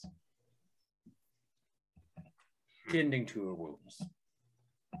guess. Tending to her wounds.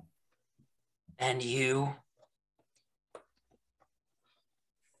 And you?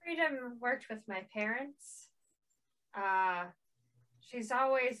 Freedom worked with my parents. She's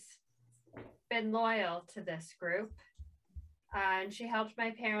always been loyal to this group. And she helped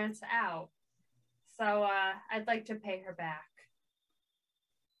my parents out. So I'd like to pay her back.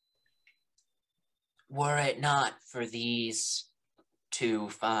 Were it not for these two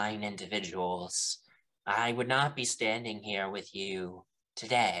fine individuals, I would not be standing here with you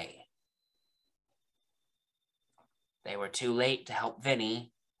today. They were too late to help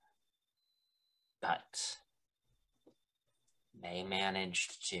Vinny, but they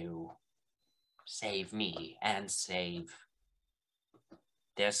managed to save me and save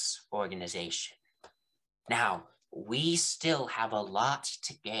this organization. Now, we still have a lot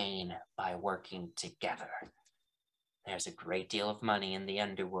to gain by working together. There's a great deal of money in the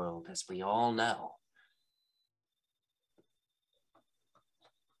underworld, as we all know.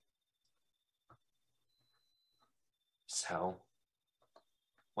 So,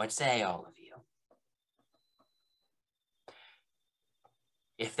 what say all of you?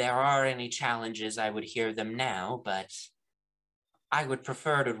 If there are any challenges, I would hear them now, but I would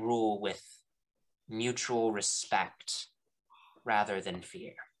prefer to rule with mutual respect rather than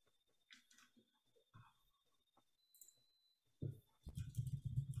fear.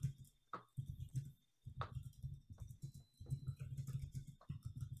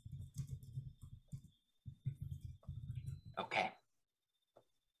 Okay.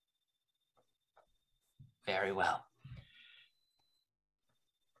 Very well.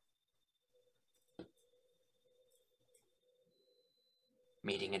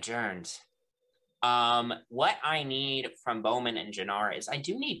 Meeting adjourned. What I need from Bowman and Janara is I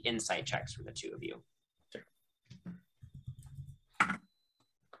do need insight checks for the two of you. Sure. I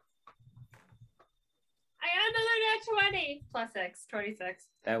got another nat 20 plus X, 26.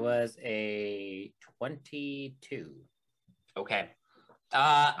 That was a 22. Okay.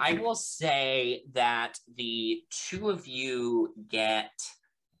 I will say that the two of you get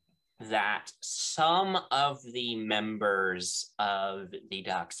that some of the members of the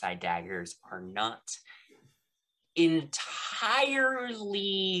Dockside Daggers are not entirely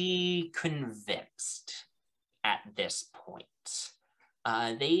convinced at this point.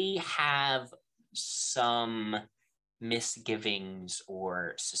 They have some misgivings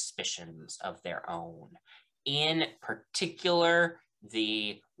or suspicions of their own. In particular,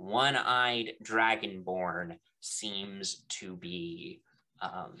 the one-eyed dragonborn seems to be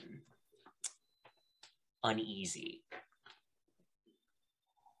uneasy.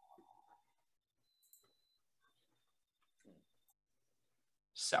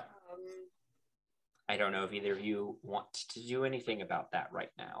 So, I don't know if either of you want to do anything about that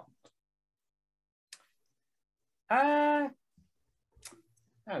right now. I'm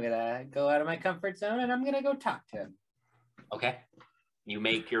gonna go out of my comfort zone and I'm gonna go talk to him. Okay. You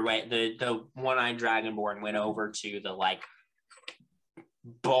make your way. The one-eyed dragonborn went over to the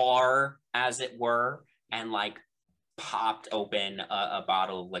bar, as it were, and popped open a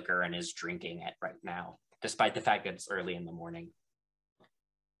bottle of liquor and is drinking it right now, despite the fact that it's early in the morning.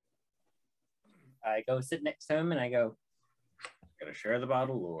 I go sit next to him and I go, Gonna share the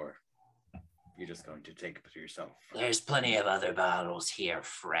bottle, or you're just going to take it to yourself? There's plenty of other bottles here,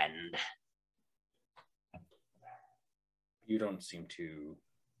 friend. You don't seem to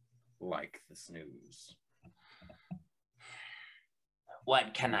like this news.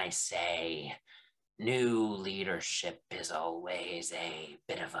 What can I say? New leadership is always a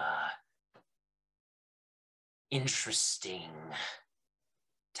bit of a interesting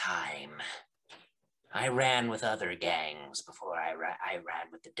time. I ran with other gangs before I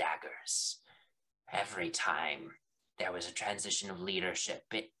ran with the Daggers. Every time there was a transition of leadership,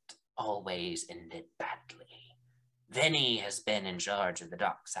 it always ended badly. Vinny has been in charge of the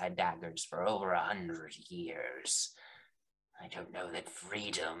Dockside Daggers for over 100 years. I don't know that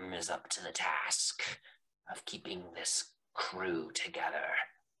Freedom is up to the task of keeping this crew together.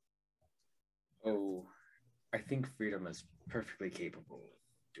 Oh, I think Freedom is perfectly capable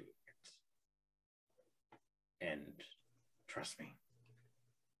of doing it. And trust me,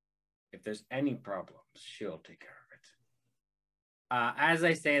 if there's any problems, she'll take care of it. As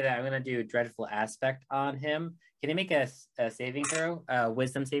I say that, I'm going to do Dreadful Aspect on him. Can he make a saving throw?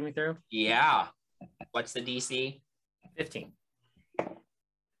 Wisdom saving throw? Yeah. What's the DC? 15.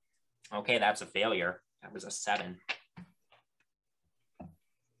 Okay, that's a failure. That was a 7.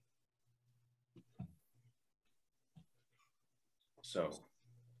 So,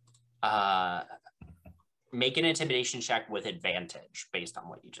 make an intimidation check with advantage based on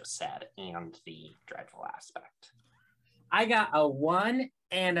what you just said and the dreadful aspect. I got a 1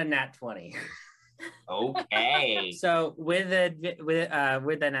 and a nat 20. Okay. So with the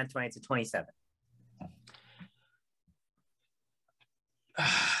nat 20, it's a 27.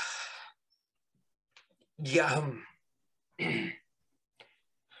 Yum.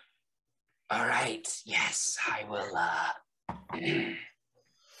 All right. Yes, I will.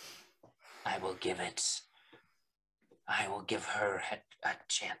 I will give it. I will give her a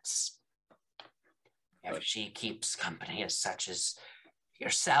chance. If she keeps company as such as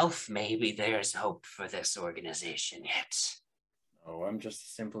yourself, maybe there's hope for this organization yet. Oh, I'm just a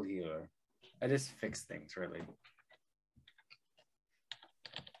simple healer. I just fix things, really.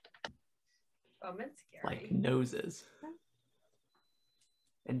 Bowman's scary. Like noses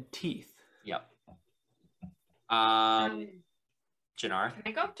and teeth. Yep. Janara? Can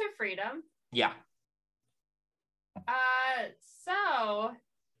I go up to Freedom? Yeah. So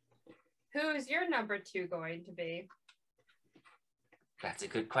who's your number 2 going to be? That's a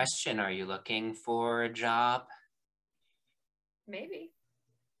good question. Are you looking for a job? Maybe.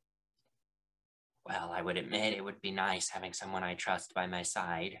 Well, I would admit it would be nice having someone I trust by my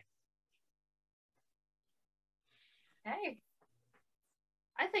side. Hey,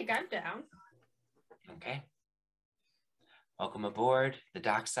 I think I'm down. Okay. Welcome aboard the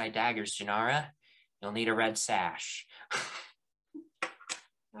Dockside Daggers, Janara. You'll need a red sash.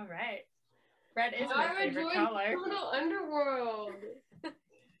 All right. Red is my favorite color. Criminal underworld.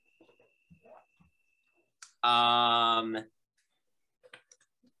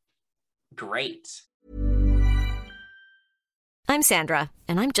 Great. I'm Sandra,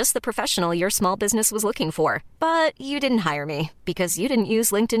 and I'm just the professional your small business was looking for. But you didn't hire me because you didn't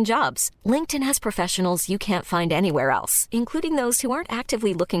use LinkedIn Jobs. LinkedIn has professionals you can't find anywhere else, including those who aren't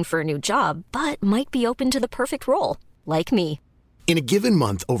actively looking for a new job, but might be open to the perfect role, like me. In a given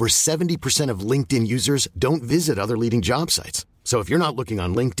month, over 70% of LinkedIn users don't visit other leading job sites. So if you're not looking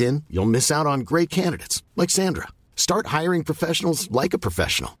on LinkedIn, you'll miss out on great candidates like Sandra. Start hiring professionals like a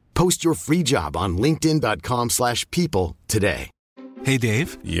professional. Post your free job on linkedin.com/people today. Hey,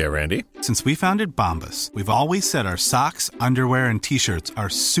 Dave. Yeah, Randy. Since we founded Bombas, we've always said our socks, underwear, and T-shirts are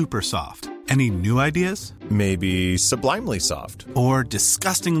super soft. Any new ideas? Maybe sublimely soft. Or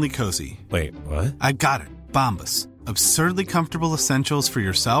disgustingly cozy. Wait, what? I got it. Bombas. Absurdly comfortable essentials for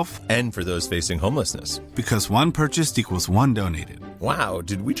yourself and for those facing homelessness. Because one purchased equals one donated. Wow,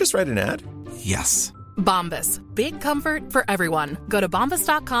 did we just write an ad? Yes. Bombas. Big comfort for everyone. Go to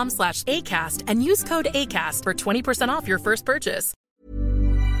bombas.com/ACAST and use code ACAST for 20% off your first purchase.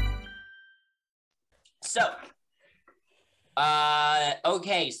 So,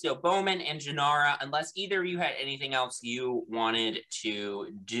 okay, so Bowman and Janara, unless either of you had anything else you wanted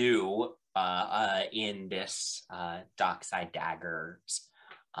to do in this Dockside Daggers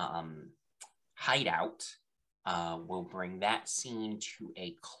hideout, we'll bring that scene to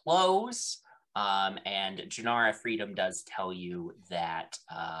a close. And Janara Freedom does tell you that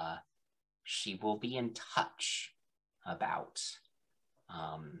she will be in touch about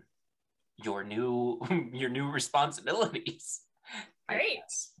your new responsibilities. Great.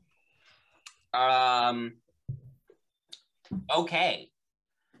 Okay.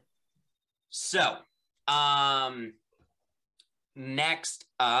 So, next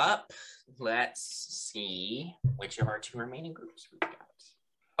up, let's see which of our 2 remaining groups we've got.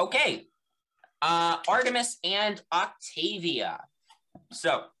 Okay. Artemis and Octavia.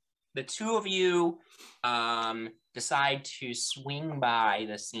 So the 2 of you decide to swing by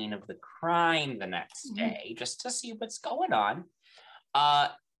the scene of the crime the next day just to see what's going on.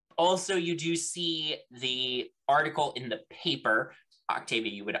 Also, you do see the article in the paper.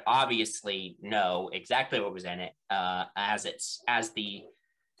 Octavia, you would obviously know exactly what was in it as the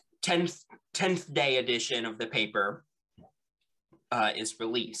 10th day edition of the paper is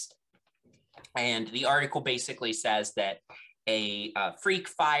released. And the article basically says that a freak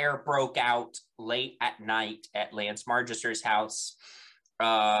fire broke out late at night at Lance Margister's house.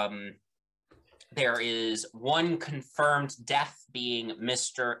 There is one confirmed death being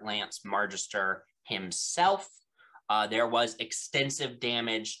Mr. Lance Margister himself. There was extensive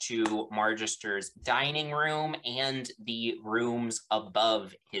damage to Margister's dining room and the rooms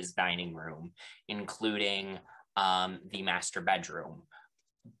above his dining room, including the master bedroom.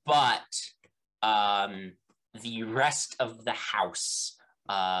 But the rest of the house,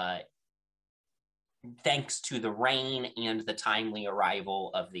 thanks to the rain and the timely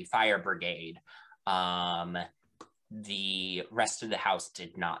arrival of the fire brigade, the rest of the house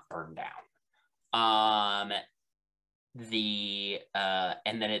did not burn down.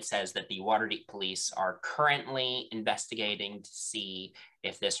 And then it says that the Waterdeep police are currently investigating to see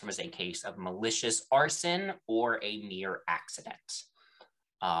if this was a case of malicious arson or a mere accident.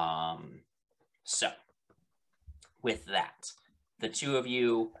 So with that, the two of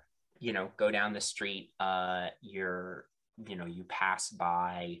you, go down the street. You pass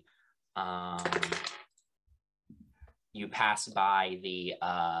by the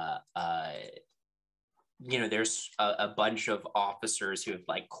there's a bunch of officers who have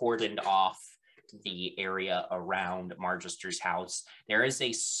cordoned off the area around Margister's house. There is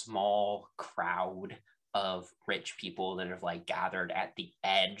a small crowd of rich people that have gathered at the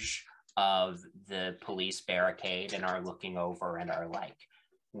edge of the police barricade and are looking over and are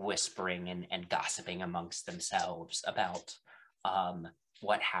whispering and gossiping amongst themselves about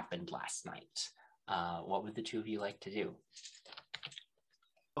what happened last night. What would the two of you like to do?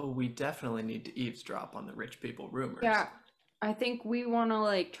 Oh, we definitely need to eavesdrop on the rich people rumors. Yeah, I think we want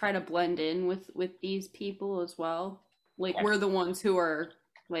to try to blend in with these people as well. We're the ones who are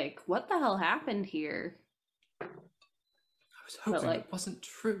what the hell happened here? I was hoping it wasn't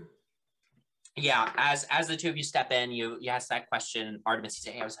true. Yeah, as the two of you step in, you ask that question. Artemis, you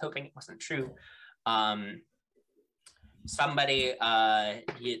say, "Hey, I was hoping it wasn't true." Somebody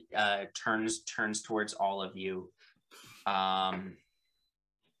turns towards all of you,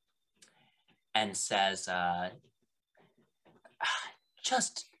 and says,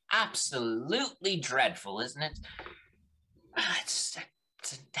 "Just absolutely dreadful, isn't it? It's a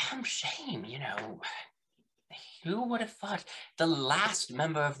damn shame, Who would have thought the last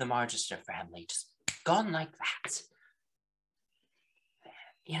member of the Margister family just gone like that?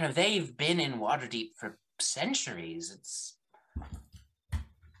 They've been in Waterdeep for centuries. It's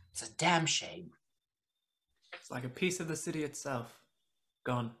a damn shame." It's like a piece of the city itself.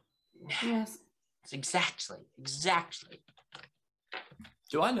 Gone. Yes. Exactly.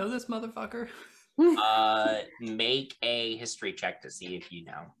 Do I know this motherfucker? Make a history check to see if you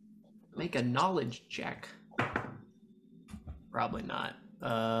know. Make a knowledge check. Probably not.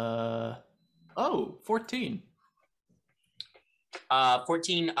 14.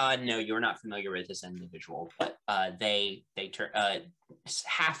 14. No, you're not familiar with this individual, but they turn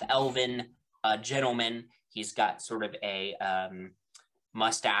half elven gentleman. He's got sort of a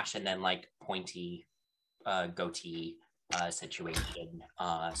mustache and then pointy goatee situation,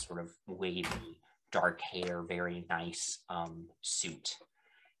 sort of wavy dark hair, very nice suit.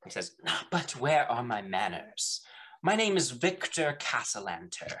 He says, "But where are my manners? My name is Victor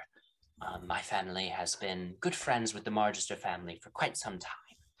Castellanter. My family has been good friends with the Margister family for quite some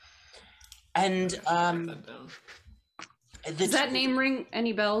time. And does that name ring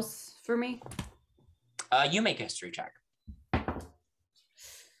any bells for me?" You make a history check.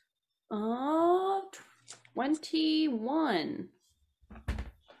 21.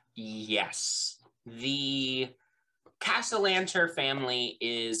 Yes. The Castellanter family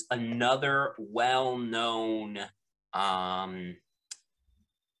is another well-known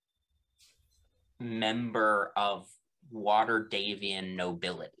member of Waterdavian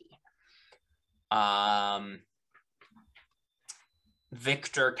nobility.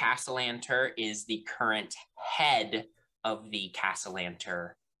 Victor Castellanter is the current head of the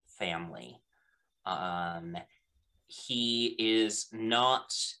Castellanter family. He is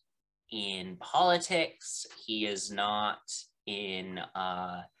not in politics. He is not in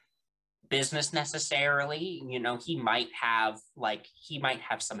business necessarily. He might have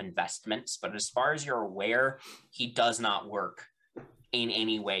some investments, but as far as you're aware, he does not work in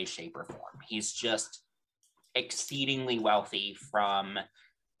any way, shape, or form. He's just exceedingly wealthy from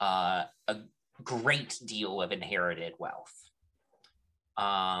a great deal of inherited wealth.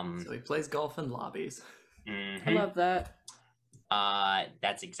 So he plays golf in lobbies. Mm-hmm. I love that.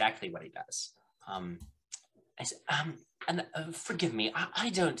 That's exactly what he does. And forgive me, I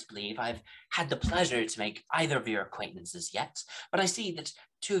don't believe I've had the pleasure to make either of your acquaintances yet, but I see that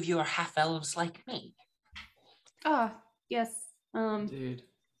two of you are half-elves like me. Ah, yes. Indeed.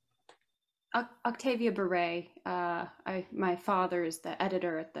 Octavia Beret. My father is the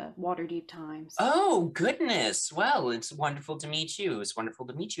editor at the Waterdeep Times. Oh, goodness. Well, it's wonderful to meet you. It's wonderful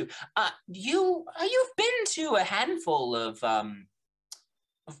to meet you. You've been to a handful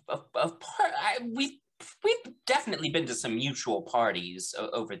we've definitely been to some mutual parties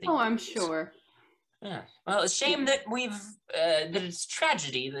over the years. Oh, I'm sure. Yeah. Well, it's a shame that that it's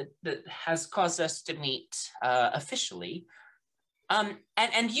tragedy that has caused us to meet officially.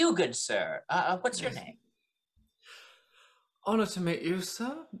 And you, good sir, what's your name? Honor to meet you,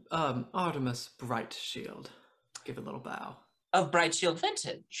 sir. Artemis Brightshield. Give a little bow. Of Brightshield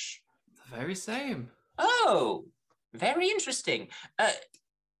Vintage. The very same. Oh, very interesting.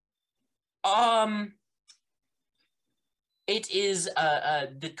 It is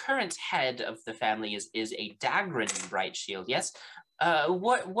the current head of the family is a Dagrin Brightshield. Yes.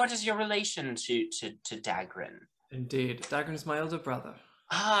 What is your relation to Dagrin? Indeed, Dagrin is my older brother.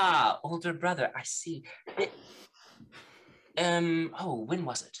 Ah, older brother. I see. Oh, when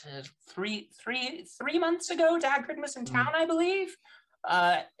was it? 3 months ago, Dagrin was in town, I believe.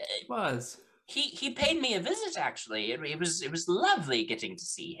 It was. He paid me a visit. Actually, it was lovely getting to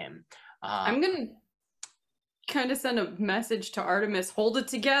see him. I'm gonna kind of send a message to Artemis. Hold it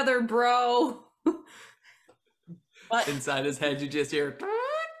together, bro. But inside his head, you just hear.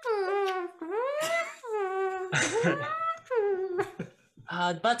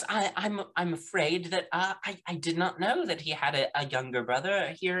 But I'm afraid that I did not know that he had a younger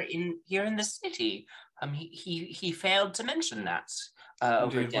brother here in the city. He failed to mention that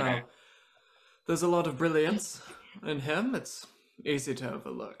over dinner. Well, there's a lot of brilliance in him. It's easy to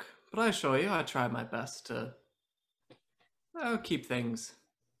overlook, but I assure you, I try my best to keep things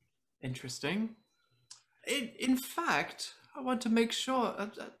interesting. In fact, I want to make sure.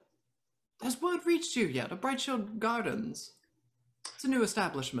 Has word reached you yet? Of Brightshield Gardens. It's a new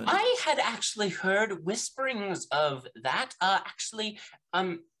establishment. I had actually heard whisperings of that.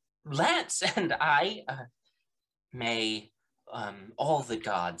 Lance and I, may all the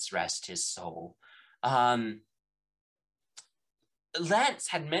gods rest his soul. Lance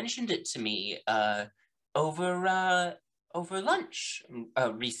had mentioned it to me over lunch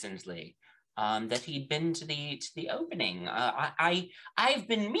recently. That he'd been to the opening. I've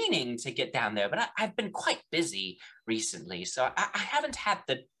been meaning to get down there, but I've been quite busy recently, so I haven't had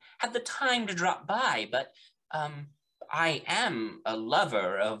the time to drop by. But I am a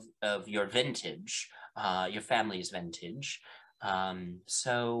lover of your vintage, your family's vintage.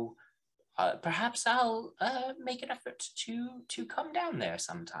 So perhaps I'll make an effort to come down there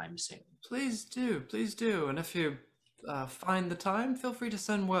sometime soon. Please do, and if you find the time, feel free to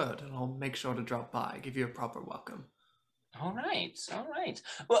send word, and I'll make sure to drop by, give you a proper welcome. All right.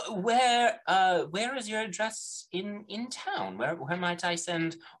 Well, where is your address in town? Where might I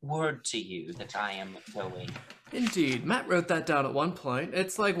send word to you that I am going? Indeed, Matt wrote that down at one point.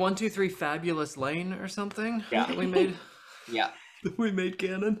 It's like 123 Fabulous Lane or something. Yeah. That we made. Yeah. That we made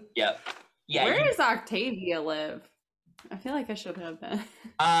canon. Yep. Yeah. Where does Octavia live? I feel like I should have been.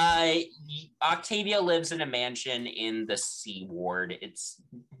 Octavia lives in a mansion in the C Ward. It's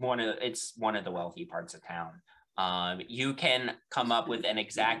one of the wealthy parts of town. You can come up with an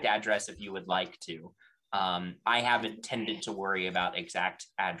exact address if you would like to. I haven't tended to worry about exact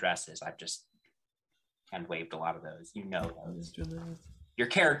addresses. I've just hand waved a lot of those. You know those. Your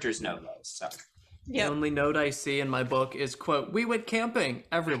characters know those. So. The only note I see in my book is, quote, "We went camping.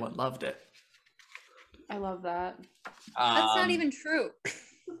 Everyone loved it." I love that. That's not even true.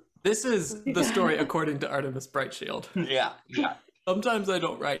 This is the story according to Artemis Brightshield. Yeah. Sometimes I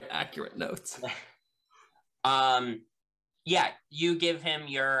don't write accurate notes. Yeah, you give him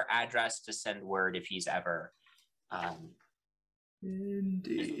your address to send word if he's ever.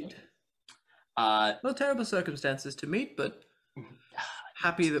 Indeed. No terrible circumstances to meet, but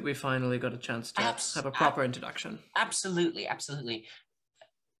happy that we finally got a chance to have a proper introduction. Absolutely.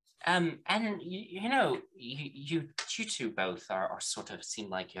 And you two both are sort of seem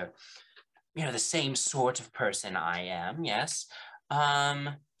like you're the same sort of person I am. Yes.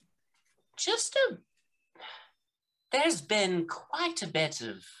 There's been quite a bit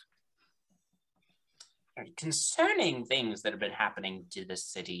of concerning things that have been happening to the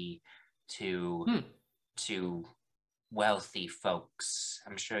city, to wealthy folks.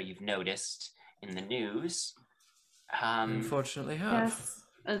 I'm sure you've noticed in the news. Unfortunately, have. Yes.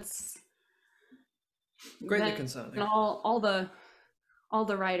 It's greatly concerning. All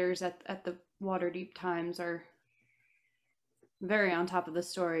the writers at the Waterdeep times are very on top of the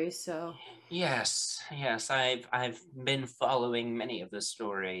story, so Yes, I've been following many of the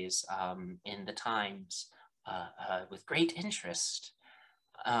stories in the Times with great interest.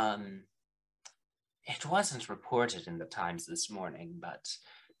 It wasn't reported in the Times this morning, but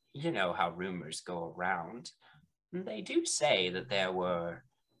you know how rumors go around. They do say that there were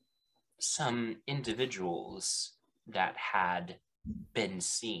some individuals that had been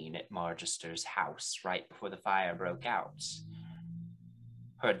seen at Margister's house right before the fire broke out.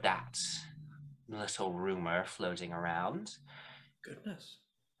 Heard that little rumor floating around. Goodness.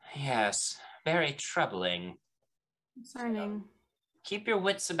 Yes, very troubling. concerning. Keep your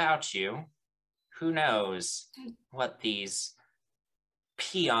wits about you. Who knows what these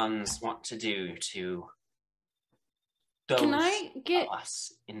peons want to do to those Can I get of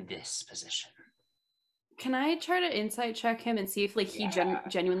us in this position. Can I try to insight check him and see if like he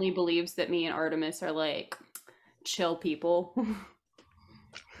genuinely believes that me and Artemis are like chill people?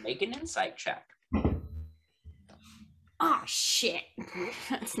 Make an insight check. Oh shit.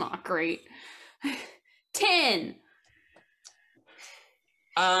 That's not great. 10.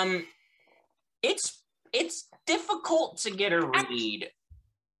 It's difficult to get a read.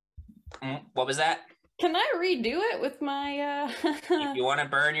 What was that? Can I redo it with my If you want to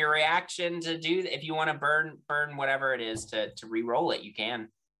burn your reaction to do, if you want to burn whatever it is to re-roll it, you can.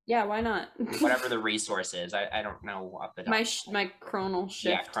 Yeah, why not? Whatever the resource is, I don't know off the top. My chronal shift.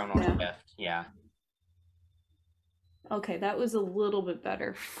 Yeah, chronal shift. Yeah. Okay, that was a little bit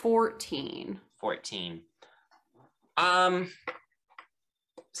better. 14. 14.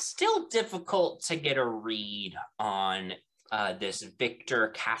 Still difficult to get a read on this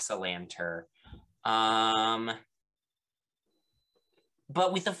Victor Castellanter. But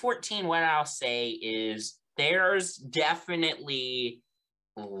with the 14, what I'll say is there's definitely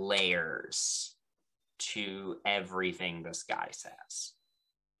layers to everything this guy says.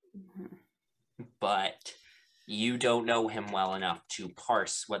 Mm-hmm. But you don't know him well enough to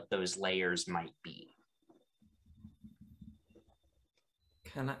parse what those layers might be.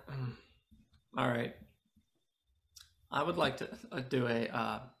 Can I? All right. I would like to do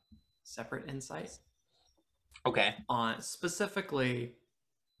a separate insight. Okay. On specifically,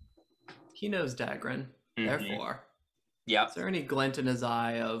 he knows Dagran. Mm-hmm. Therefore, yeah. Is there any glint in his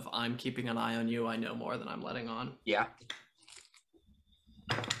eye of I'm keeping an eye on you? I know more than I'm letting on. Yeah.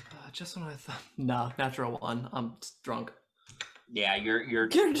 Just when I thought, no, natural one. I'm drunk. Yeah, you're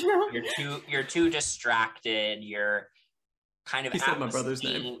too distracted. You're kind of he said my brother's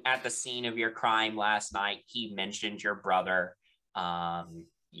name at the scene of your crime last night. He mentioned your brother. Yeah.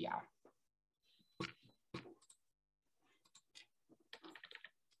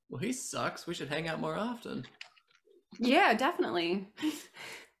 Well, he sucks. We should hang out more often. Yeah, definitely.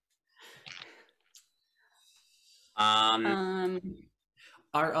 Are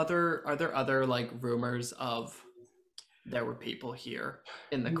there other like rumors of there were people here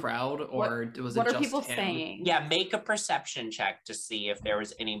in the crowd, or was it just him? What are people saying? Yeah, make a perception check to see if there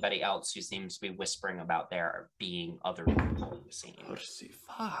was anybody else who seems to be whispering about there being other people in the scene. Let's see.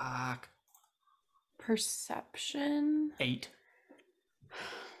 Fuck. Perception. 8.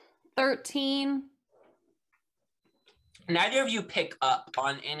 13. Neither of you pick up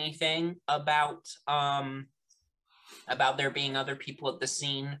on anything about there being other people at the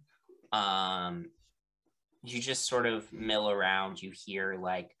scene. You just sort of mill around. You hear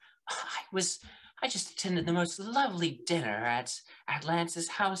like, I just attended the most lovely dinner at Lance's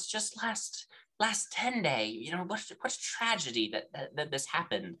house just last 10 day. You know, what a tragedy that this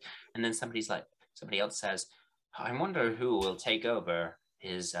happened. And then somebody else says, I wonder who will take over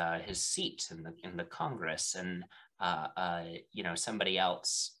his seat in the Congress. And you know, somebody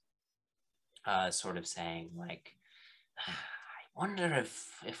else sort of saying like, I wonder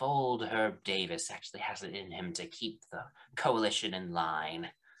if old Herb Davis actually has it in him to keep the coalition in line.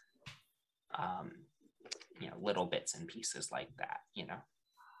 You know, little bits and pieces like that, you know.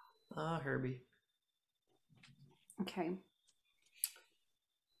 Herbie. Okay.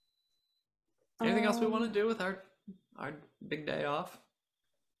 Anything else we want to do with our big day off?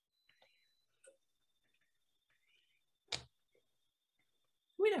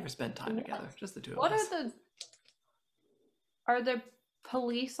 We never spend time together, just the two of us. Are the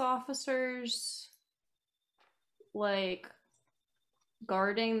police officers like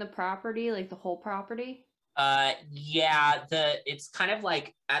guarding the property, like the whole property? Yeah, it's kind of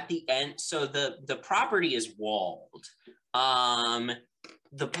like at the end, so the property is walled.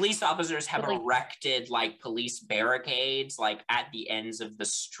 The police officers have erected like police barricades like at the ends of the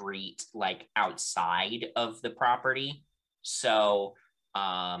street, like outside of the property. So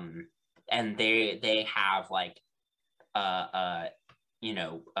and they have like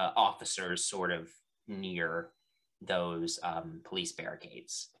officers sort of near those police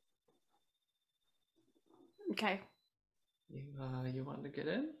barricades. Okay. You want to get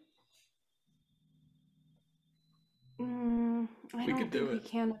in? I don't think we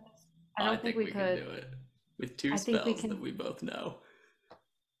can. I don't think we could. Can do it with two spells that we both know.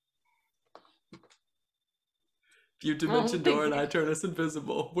 If you dimension door and I turn us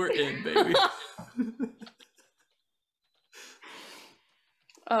invisible, we're in, baby.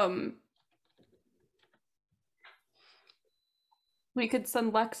 We could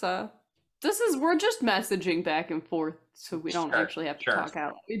send Lexa. We're just messaging back and forth, so we don't actually have to talk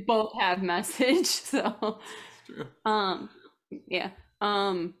out. We both have message, so. True. Yeah.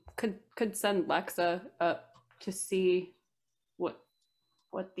 Could send Lexa up to see what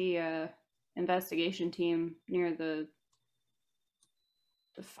the investigation team near the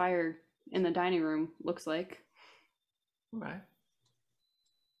fire in the dining room looks like. Right.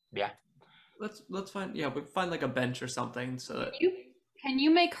 Yeah. Let's find we find like a bench or something so that Can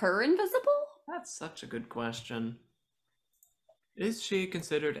you make her invisible? That's such a good question. Is she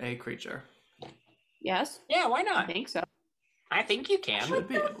considered a creature? Yes. Yeah, why not? I think so. I think you can. Should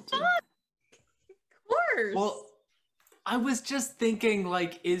be able to. Of course. Well, I was just thinking,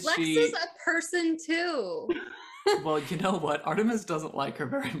 like, is Lex she... is a person too. Well, you know what? Artemis doesn't like her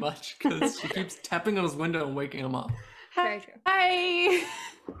very much because she keeps tapping on his window and waking him up. Very true. Hi.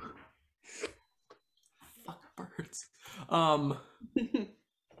 Fuck birds.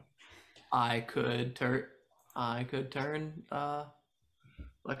 I could turn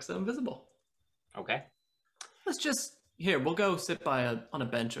Lexa invisible. Okay. Let's just we'll go sit on a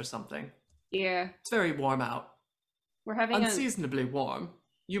bench or something. Yeah. It's very warm out. We're having unseasonably warm.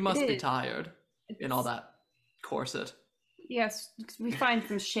 You must be tired in all that corset. Yes, we find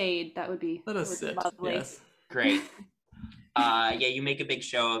some shade. That would be sit. Lovely. Yes. Great. You make a big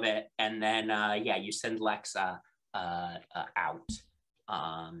show of it, and then you send Lexa out.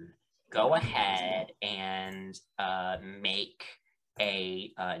 Go ahead and make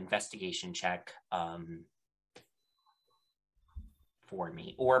a investigation check for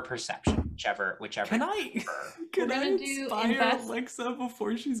me, or perception, whichever. Can I inspire Alexa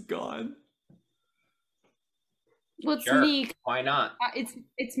before she's gone? Let's sure. sneak. Why not?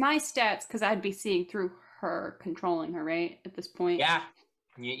 It's my stats because I'd be seeing through her, controlling her, right? At this point.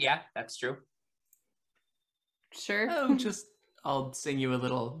 Yeah, that's true. Sure. Oh, I'll sing you a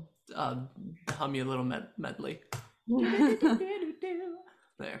little, hum you a little medley.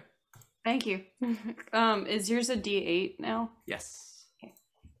 There. Thank you. Is yours a D8 now? Yes.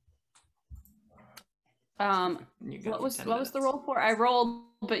 What was the roll for? I rolled,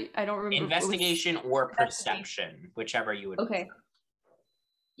 but I don't remember. Investigation or perception, whichever you would. Okay.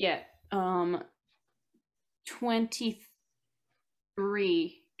 Yeah.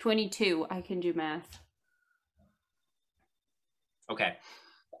 22. I can do math. Okay.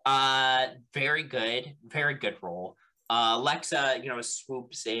 Very good roll. Lexa,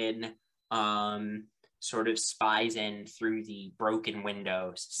 swoops in, sort of spies in through the broken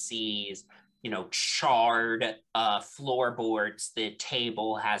windows, sees, charred floorboards. The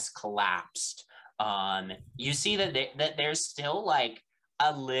table has collapsed. You see that there's still like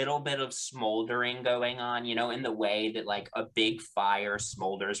a little bit of smoldering going on, in the way that like a big fire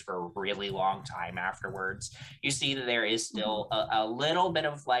smolders for a really long time afterwards. You see that there is still a little bit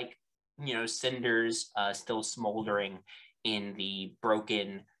of like, cinders still smoldering in the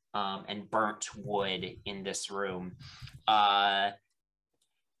broken and burnt wood in this room.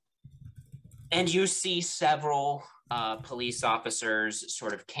 And you see several police officers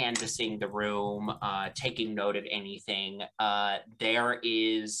sort of canvassing the room, taking note of anything. There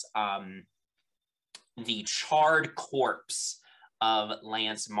is the charred corpse of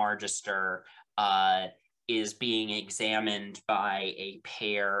Lance Margister is being examined by a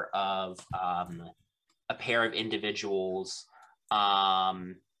pair of individuals,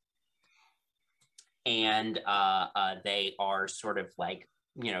 and they are sort of like,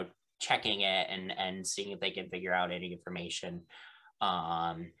 checking it and seeing if they can figure out any information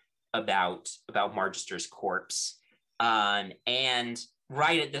about Margister's corpse. And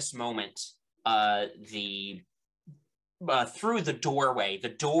right at this moment, through the doorway, the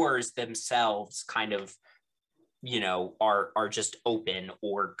doors themselves kind of, are just open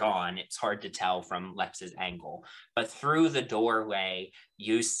or gone. It's hard to tell from Lex's angle, but through the doorway,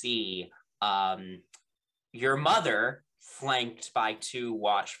 you see your mother, flanked by two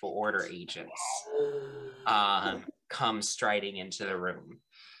watchful order agents, come striding into the room.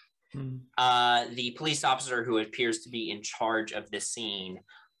 The police officer who appears to be in charge of the scene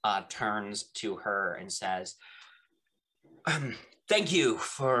turns to her and says, thank you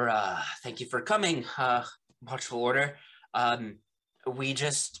for coming, Watchful Order.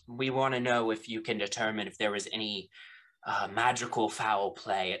 We want to know if you can determine if there was any magical foul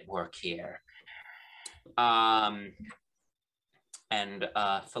play at work here. And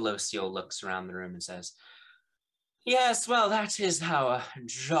Felicio looks around the room and says, yes, well, that is our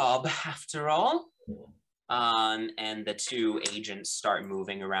job after all. And the two agents start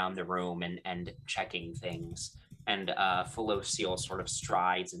moving around the room and checking things. And Felicio sort of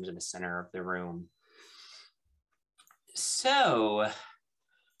strides into the center of the room. So,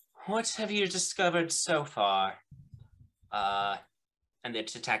 what have you discovered so far? And the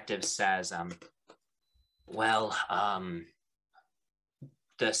detective says,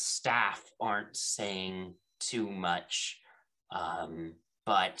 the staff aren't saying too much,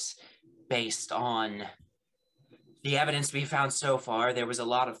 but based on the evidence we found so far, there was a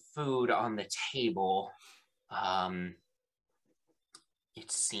lot of food on the table.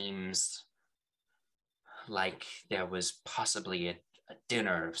 It seems like there was possibly a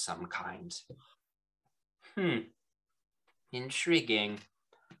dinner of some kind. Intriguing.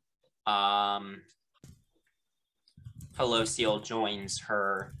 Felicio joins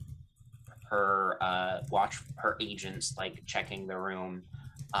her agents, like checking the room.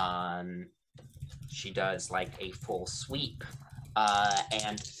 She does like a full sweep,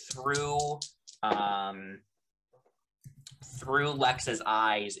 and through Lex's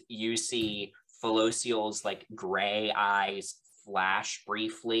eyes, you see Felocio's like gray eyes flash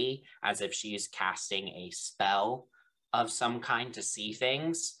briefly as if she's casting a spell of some kind to see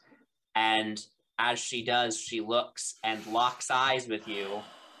things. And as she does, she looks and locks eyes with you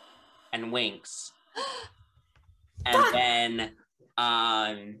and winks. And then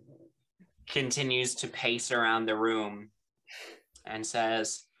continues to pace around the room and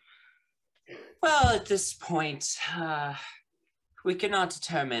says, well, at this point, we cannot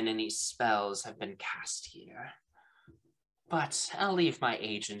determine any spells have been cast here. But I'll leave my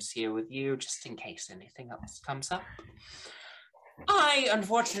agents here with you just in case anything else comes up. I,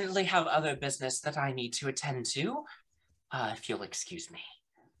 unfortunately, have other business that I need to attend to, if you'll excuse me.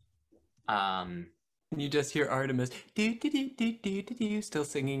 And you just hear Artemis, do, still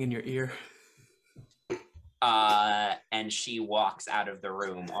singing in your ear. And she walks out of the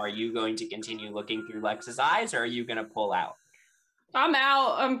room. Are you going to continue looking through Lex's eyes, or are you going to pull out? I'm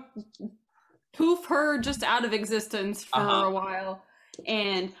out. Poof her just out of existence for a while.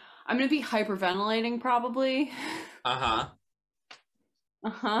 And I'm going to be hyperventilating, probably. Uh-huh.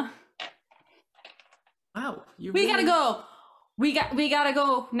 Wow. We gotta go. We gotta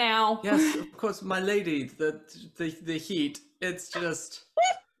go now. Yes, of course, my lady. The heat. It's just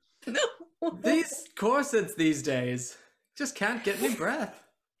these corsets these days just can't get any breath.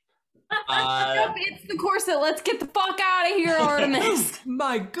 Nope, it's the corset. Let's get the fuck out of here, Artemis.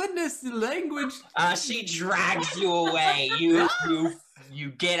 My goodness, the language. She drags you away. You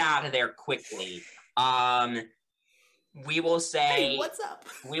get out of there quickly. We will say, hey, what's up?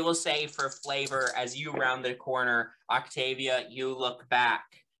 We will say for flavor, as you round the corner, Octavia, you look back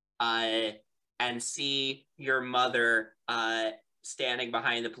and see your mother standing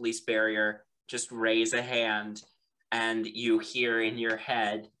behind the police barrier, just raise a hand, and you hear in your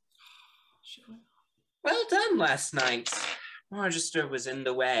head, well done last night. Register was in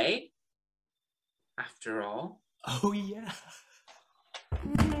the way, after all. Oh, yeah.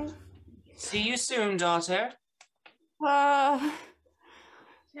 See you soon, daughter.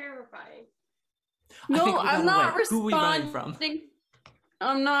 Terrifying. No, I'm not responding. Who are we running from?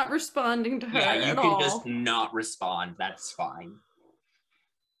 I'm not responding to her Yeah, you at can all. just not respond. That's fine.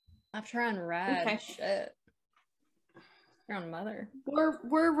 Left her on red. Okay. Shit. Your own mother.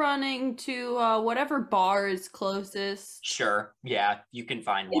 We're running to whatever bar is closest. Sure. Yeah, you can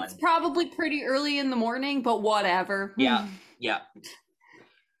find one. It's probably pretty early in the morning, but whatever. Yeah.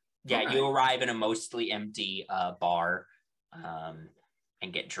 Right. You arrive in a mostly empty bar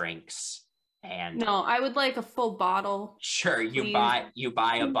and get drinks. And no, I would like a full bottle. Sure, you please.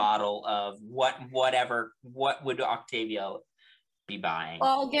 buy a bottle of what would Octavia be buying? Well,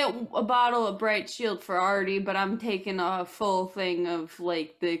 I'll get a bottle of Bright Shield for Artie, but I'm taking a full thing of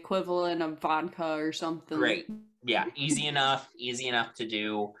like the equivalent of vodka or something. Great. Yeah, easy enough to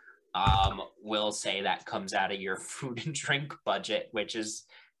do. We'll say that comes out of your food and drink budget, which is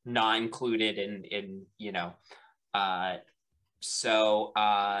not included in the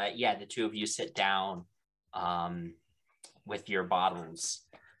two of you sit down with your bottles.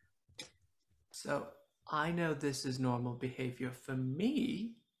 So I know this is normal behavior for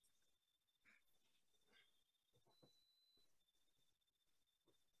me.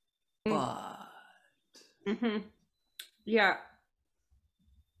 But Yeah.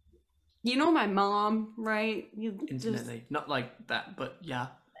 You know my mom, right? You intimately, not like that, but yeah.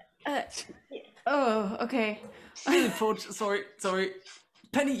 Oh, okay. Sorry.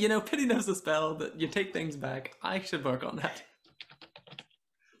 Penny, Penny knows the spell that you take things back. I should work on that.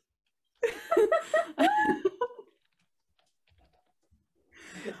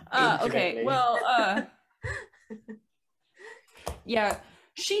 Okay, well, yeah,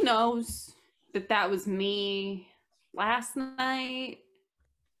 she knows that was me last night.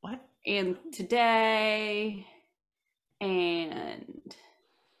 What? And today. And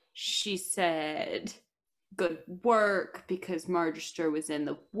she said, good work, because Margister was in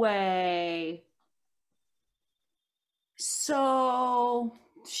the way. So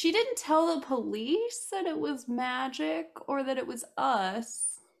she didn't tell the police that it was magic or that it was us.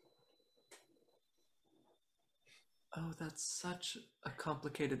 Oh, that's such a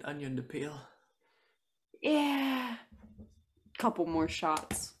complicated onion to peel. Yeah. Couple more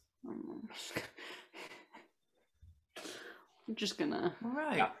shots. I'm just gonna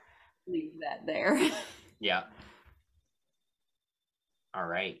leave that there. Yeah. All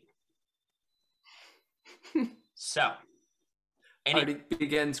right. So, Artie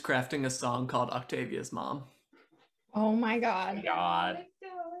begins crafting a song called Octavia's Mom. Oh my god.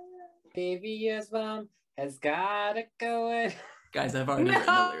 Octavia's mom has got it going. Guys, I've already written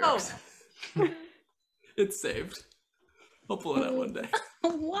the lyrics. It's saved. I'll pull it out one day.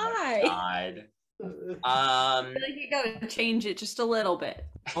 Why? God. I feel like you gotta change it just a little bit.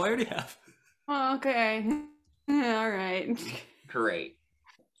 Oh, I already have. Oh, okay. All right. Great.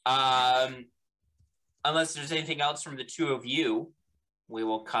 Unless there's anything else from the two of you, we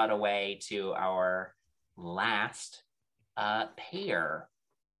will cut away to our last pair.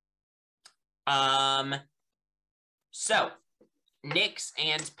 So Nyx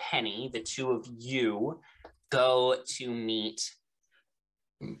and Penny, the two of you, go to meet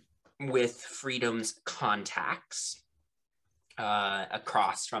with Freedom's contacts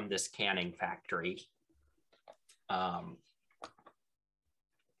across from this canning factory.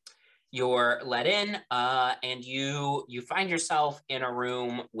 You're let in, and you find yourself in a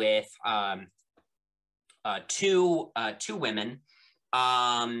room with two women.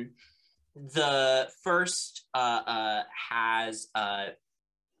 The first has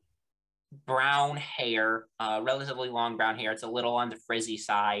brown hair, relatively long brown hair. It's a little on the frizzy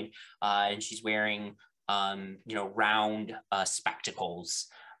side, and she's wearing round spectacles,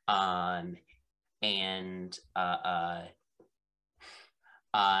 and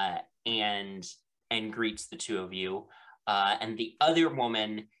greets the two of you. And the other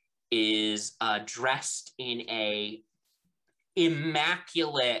woman is dressed in a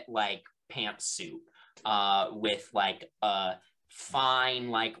immaculate pantsuit with a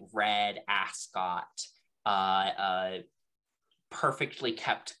fine red ascot, perfectly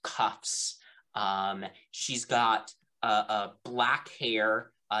kept cuffs. She's got black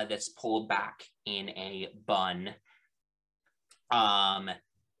hair that's pulled back in a bun.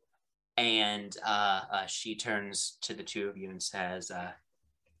 And she turns to the two of you and says,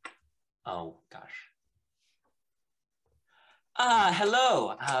 oh gosh.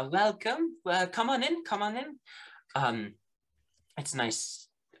 Hello, welcome. Come on in. It's nice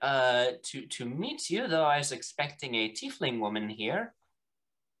to meet you, though I was expecting a tiefling woman here.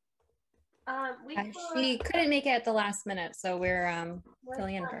 She couldn't make it at the last minute, so we're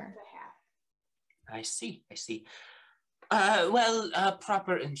filling in for her. I see.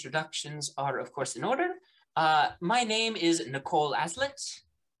 Proper introductions are, of course, in order. My name is Nicole Aslett.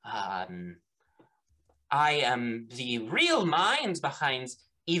 I am the real mind behind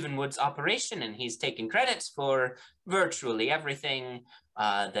Evenwood's operation, and he's taken credit for virtually everything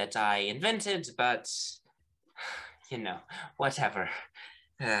that I invented, but, whatever.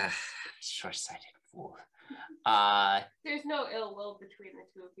 Short-sighted fool. There's no ill will between the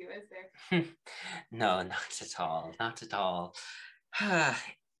two of you, is there? No, not at all.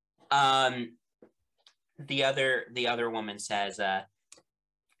 The other woman says,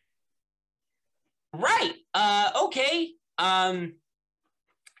 right. Okay.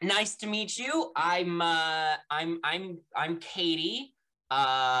 Nice to meet you. I'm Katie.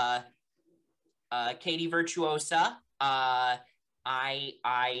 Katie Virtuosa. I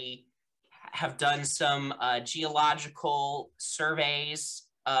have done some geological surveys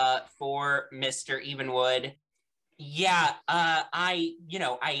for Mr. Evenwood. Yeah, I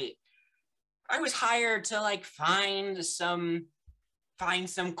was hired to find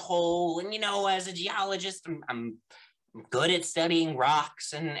some coal, and as a geologist, I'm good at studying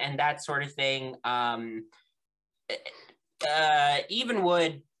rocks and that sort of thing.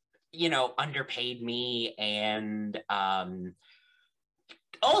 Evenwood underpaid me and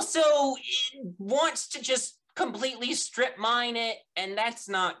also wants to just completely strip mine it, and that's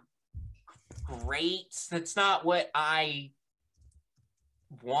not great. That's not what I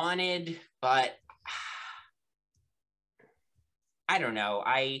wanted, but I don't know.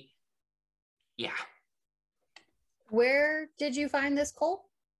 Yeah. Where did you find this coal?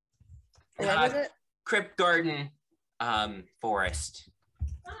 Or where was it? Crypt Garden Forest.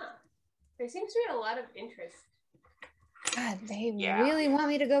 There seems to be a lot of interest. God, they really want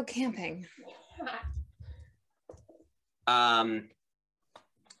me to go camping.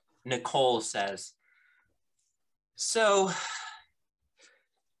 Nicole says, so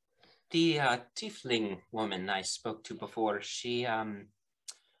the tiefling woman I spoke to before, she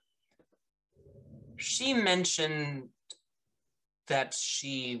mentioned that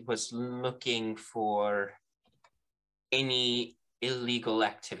she was looking for any illegal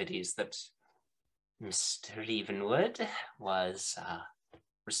activities that Mr. Evenwood was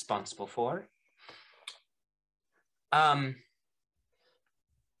responsible for.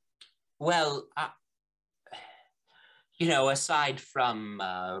 Well, aside from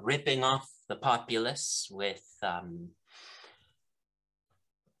ripping off the populace with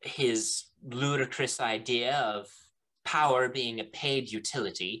his ludicrous idea of power being a paid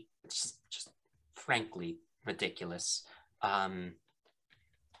utility, which is just frankly ridiculous.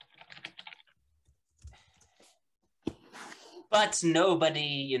 But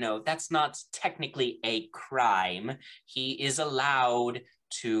nobody, that's not technically a crime. He is allowed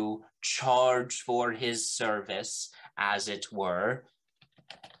to charge for his service, as it were.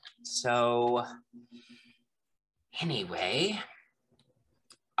 So, anyway,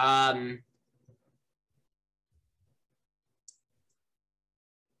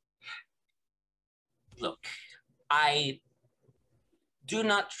 look, I do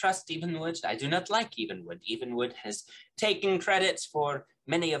not trust Evenwood. I do not like Evenwood. Evenwood has taken credit for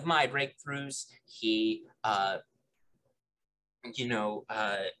many of my breakthroughs. He,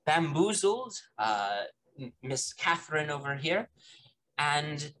 bamboozled Miss Catherine over here,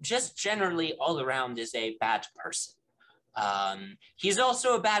 and just generally all around is a bad person. He's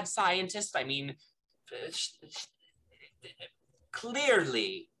also a bad scientist. I mean,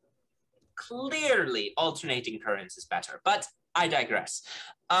 clearly alternating currents is better, but I digress.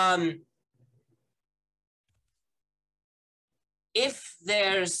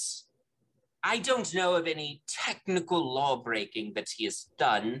 I don't know of any technical law breaking that he has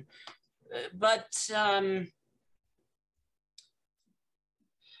done, but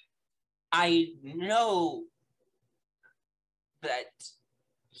I know that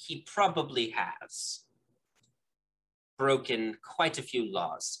he probably has broken quite a few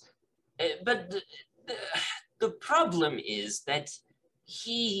laws. But the problem is that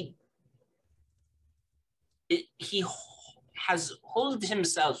he has held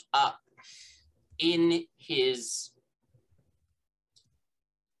himself up in his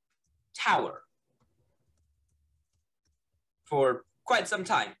tower for quite some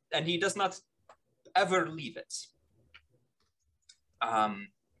time, and he does not ever leave it.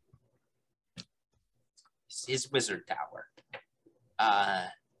 His wizard tower.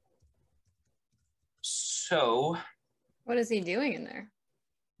 So... What is he doing in there?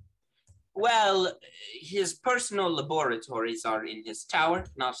 Well, his personal laboratories are in his tower.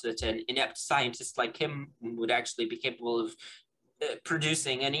 Not that an inept scientist like him would actually be capable of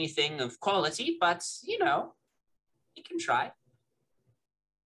producing anything of quality, but, he can try.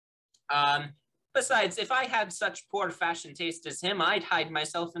 Besides, if I had such poor fashion taste as him, I'd hide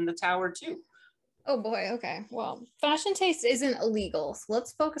myself in the tower too. Oh boy, okay. Well, fashion taste isn't illegal, so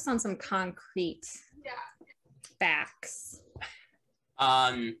let's focus on some concrete facts.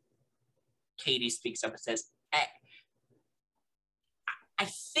 Katie speaks up and says, I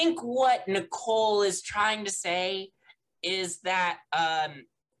think what Nicole is trying to say is that,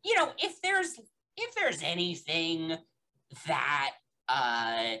 if there's anything that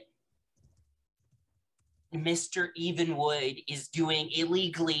Mr. Evenwood is doing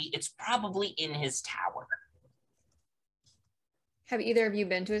illegally, it's probably in his tower. Have either of you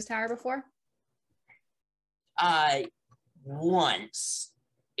been to his tower before? Once.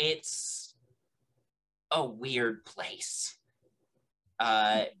 It's a weird place.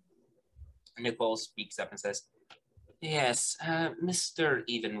 Nicole speaks up and says, yes, Mr.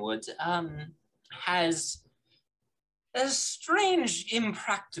 Evenwood has a strange,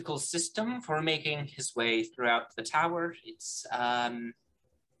 impractical system for making his way throughout the tower. It's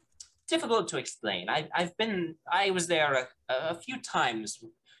difficult to explain. I was there a few times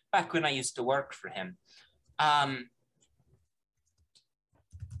back when I used to work for him.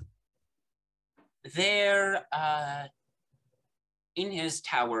 There, in his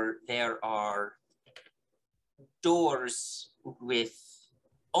tower, there are doors with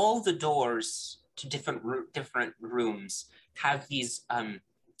all the doors to different rooms have these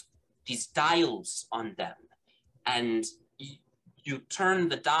dials on them, and you turn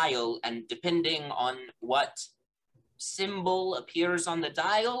the dial, and depending on what symbol appears on the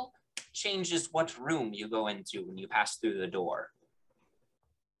dial, changes what room you go into when you pass through the door.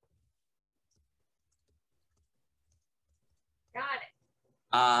 Got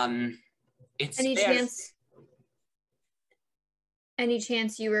it. It's any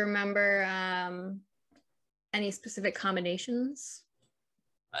chance you remember any specific combinations?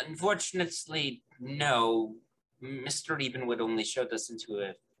 Unfortunately, no. Mr. Evenwood only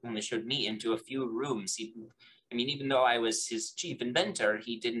showed me into a few rooms. Even though I was his chief inventor,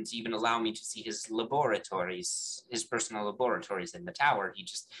 he didn't even allow me to see his laboratories, his personal laboratories in the tower. He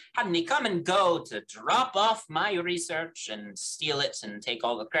just had me come and go to drop off my research and steal it and take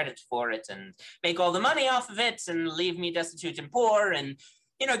all the credit for it and make all the money off of it and leave me destitute and poor and,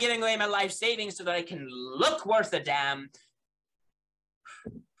 giving away my life savings so that I can look worth a damn.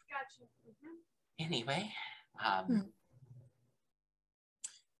 Gotcha. Mm-hmm. Anyway,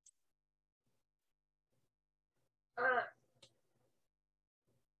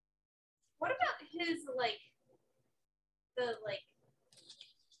 what about his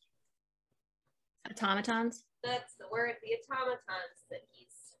automatons? That's the word, the automatons that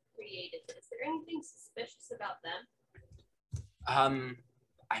he's created. Is there anything suspicious about them?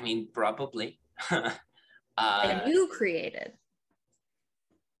 Probably. That you created.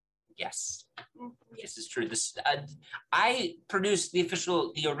 Yes, this is true. I produced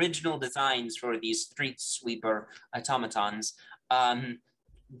the original designs for these street sweeper automatons.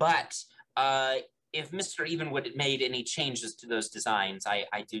 But if Mr. Evenwood made any changes to those designs, I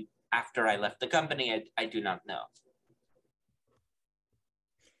do. After I left the company, I do not know.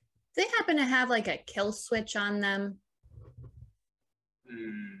 Do they happen to have a kill switch on them?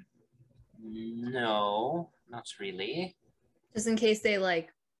 No, not really. Just in case they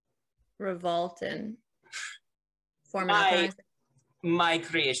revolt and form an uprising. My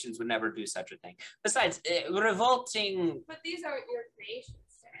creations would never do such a thing. Besides, revolting... But these aren't your creations.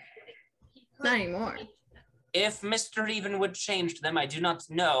 Not anymore. If Mr. Evenwood changed them, I do not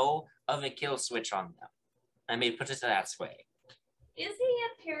know of a kill switch on them. I may put it that way. Is he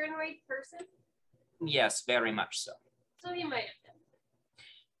a paranoid person? Yes, very much so. So he might have been.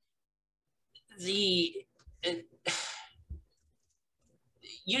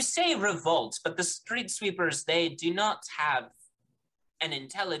 You say revolt, but the street sweepers, they do not have an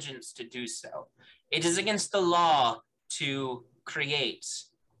intelligence to do so. It is against the law to create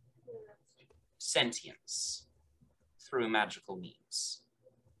sentience through magical means.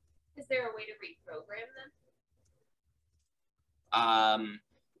 Is there a way to reprogram them?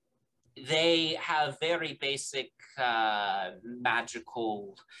 They have very basic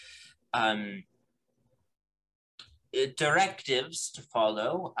magical directives to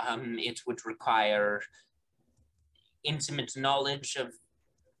follow. It would require intimate knowledge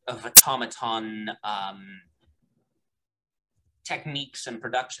of automaton techniques and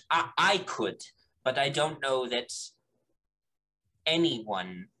production. I could, but I don't know that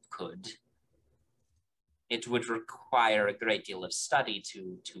anyone could. It would require a great deal of study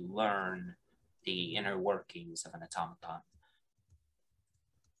to learn the inner workings of an automaton.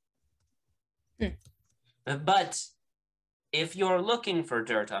 But if you're looking for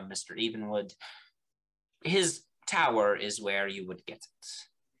dirt on Mr. Evenwood, his tower is where you would get it.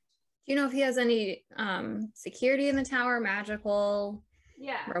 Do you know if he has any security in the tower? Magical,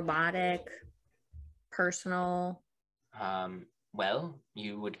 robotic, personal? Well,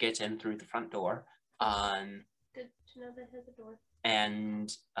 you would get in through the front door. Good to know that has a door.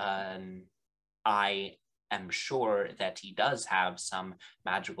 And I am sure that he does have some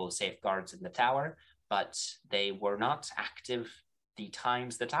magical safeguards in the tower, but they were not active the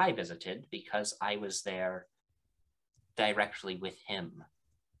times that I visited because I was there directly with him.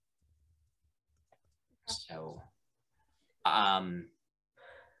 So,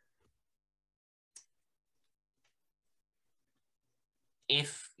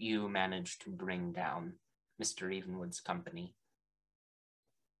 if you manage to bring down Mr. Evenwood's company,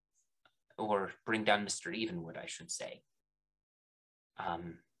 or bring down Mr. Evenwood, I should say, I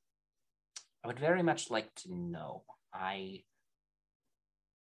would very much like to know. I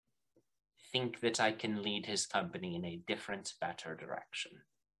think that I can lead his company in a different, better direction.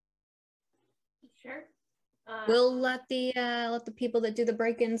 Sure. We'll let the people that do the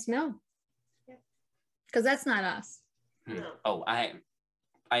break-ins know. Because that's not us. No. Oh, I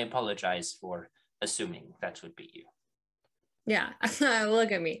apologize for assuming that would be you. Yeah,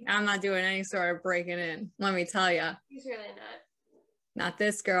 look at me. I'm not doing any sort of breaking in. Let me tell you. He's really not. Not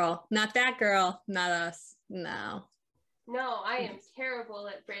this girl. Not that girl. Not us. No. No, I am terrible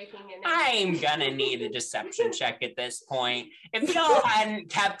at breaking in. I'm gonna need a deception check at this point. If y'all hadn't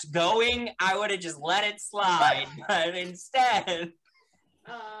kept going, I would have just let it slide. But instead,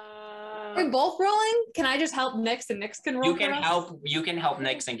 we're both rolling. Can I just help Nyx and Nyx can roll? You can help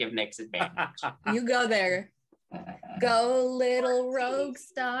Nyx and give Nyx advantage. You go there. Go, little rogue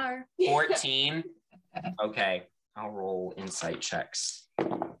star. 14. Okay, I'll roll insight checks.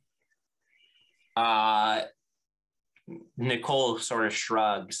 Nicole sort of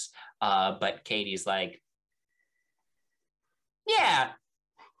shrugs, but Katie's like, yeah,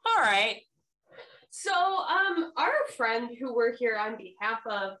 all right. So, our friend who we're here on behalf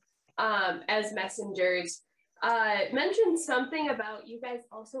of, as messengers, mentioned something about you guys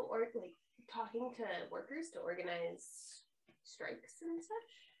also talking to workers to organize strikes and such.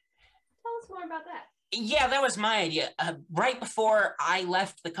 Tell us more about that. Yeah, that was my idea. Right before I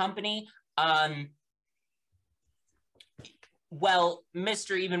left the company, well,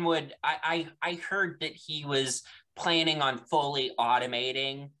 Mr. Evenwood, I heard that he was planning on fully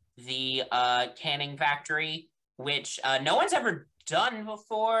automating the canning factory, which no one's ever done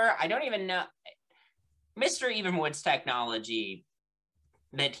before. I don't even know. Mr. Evenwood's technology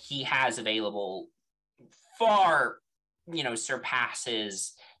that he has available far,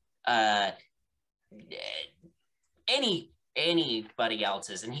 surpasses anybody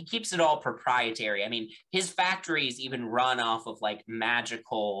else's, and he keeps it all proprietary. I mean, his factories even run off of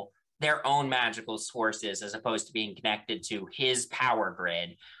their own magical sources as opposed to being connected to his power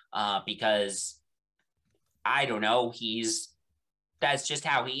grid, because I don't know, that's just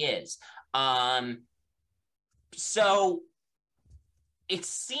how he is. So it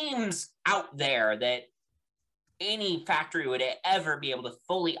seems out there that any factory would ever be able to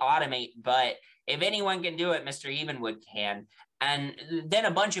fully automate, but if anyone can do it, Mr. Evenwood can. And then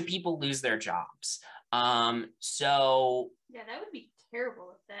a bunch of people lose their jobs. So yeah, that would be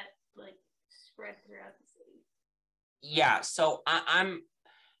terrible if that spread throughout the city. Yeah, so I've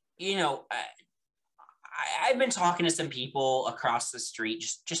been talking to some people across the street,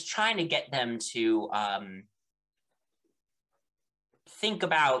 just trying to get them to think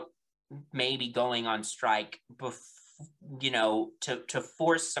about maybe going on strike to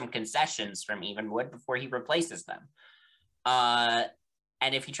force some concessions from Evenwood before he replaces them. And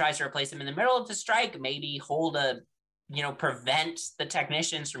if he tries to replace them in the middle of the strike, maybe prevent the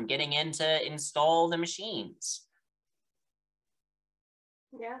technicians from getting in to install the machines.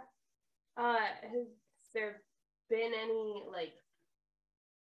 Yeah. Has there been any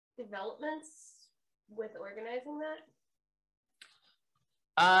developments with organizing that?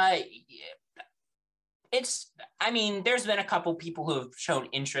 There's been a couple people who have shown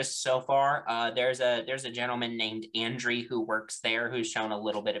interest so far. There's a gentleman named Andrew who works there who's shown a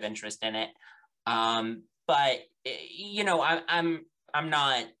little bit of interest in it. But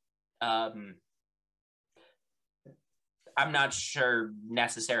I'm not sure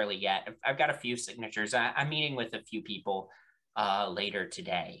necessarily yet. I've got a few signatures. I'm meeting with a few people later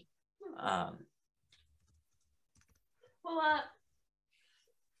today.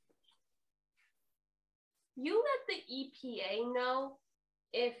 You let the EPA know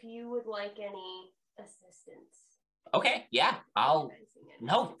if you would like any assistance. Okay, yeah,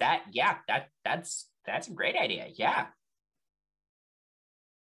 that's a great idea. Yeah.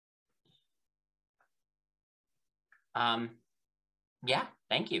 Yeah,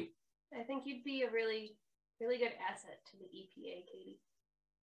 thank you. I think you'd be a really, really good asset to the EPA, Katie.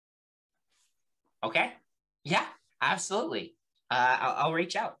 Okay. Yeah, absolutely. I'll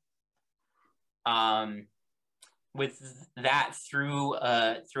reach out. With that, through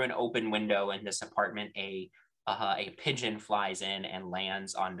an open window in this apartment, a pigeon flies in and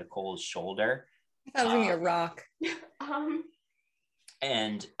lands on Nicole's shoulder. That was gonna be a rock.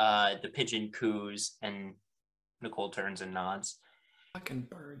 And the pigeon coos, and Nicole turns and nods. Fucking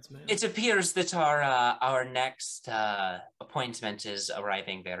birds, man. It appears that our next appointment is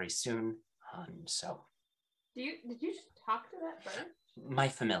arriving very soon. So. Did you just talk to that bird? My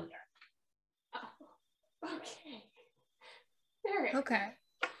familiar. Oh, okay. All right. Okay.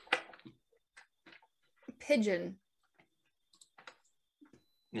 Pigeon.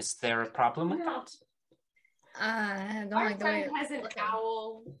 Is there a problem with that? I don't our like the way friend has an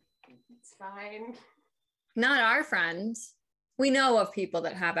owl. It's fine. Not our friends. We know of people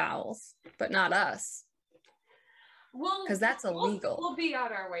that have owls, but not us. Well, because that's illegal. We'll be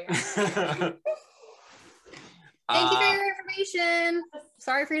on our way. Thank you for your information.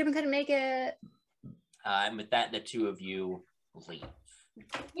 Sorry, Freedom couldn't make it. And with that, the two of you leave.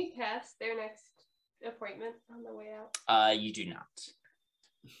 We pass their next appointment on the way out. You do not.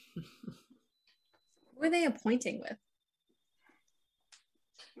 Who are they appointing with?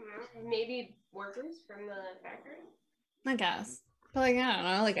 Maybe workers from the factory? I guess. But like, I don't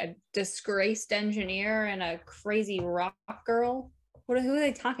know, like a disgraced engineer and a crazy rock girl? Who are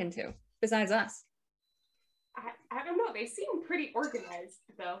they talking to besides us? I don't know. They seem pretty organized,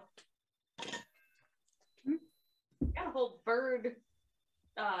 though. Got a whole bird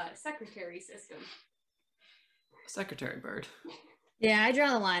secretary system. Secretary bird. Yeah, I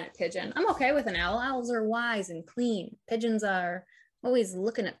draw the line at pigeon. I'm okay with an owl. Owls are wise and clean. Pigeons are always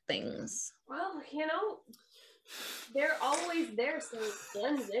looking at things. Well, they're always there, so it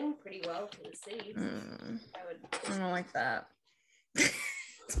blends in pretty well to the city. I don't like that.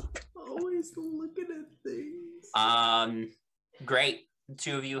 Always looking at things. Great. The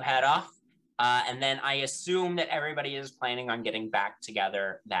two of you head off. And then I assume that everybody is planning on getting back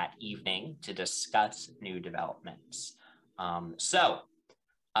together that evening to discuss new developments. So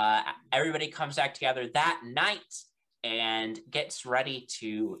everybody comes back together that night and gets ready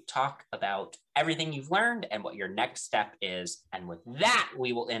to talk about everything you've learned and what your next step is. And with that,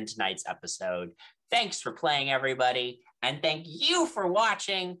 we will end tonight's episode. Thanks for playing, everybody. And thank you for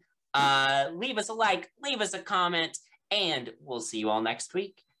watching. Leave us a like, leave us a comment, and we'll see you all next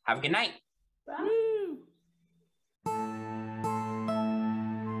week. Have a good night. Bye.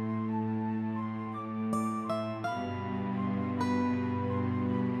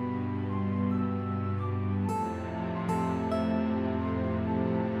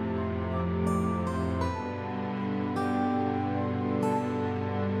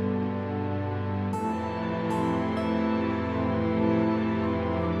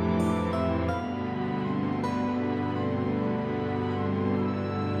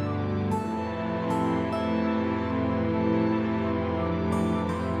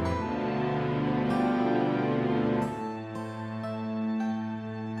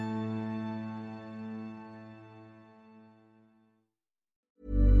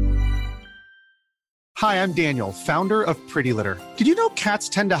 Hi, I'm Daniel, founder of Pretty Litter. Did you know cats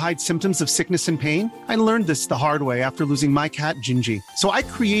tend to hide symptoms of sickness and pain? I learned this the hard way after losing my cat, Gingy. So I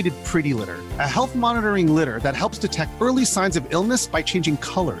created Pretty Litter, a health monitoring litter that helps detect early signs of illness by changing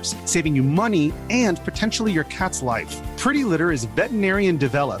colors, saving you money and potentially your cat's life. Pretty Litter is veterinarian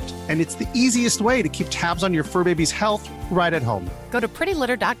developed, and it's the easiest way to keep tabs on your fur baby's health right at home. Go to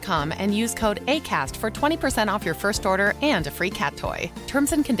prettylitter.com and use code ACAST for 20% off your first order and a free cat toy.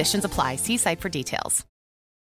 Terms and conditions apply. See site for details.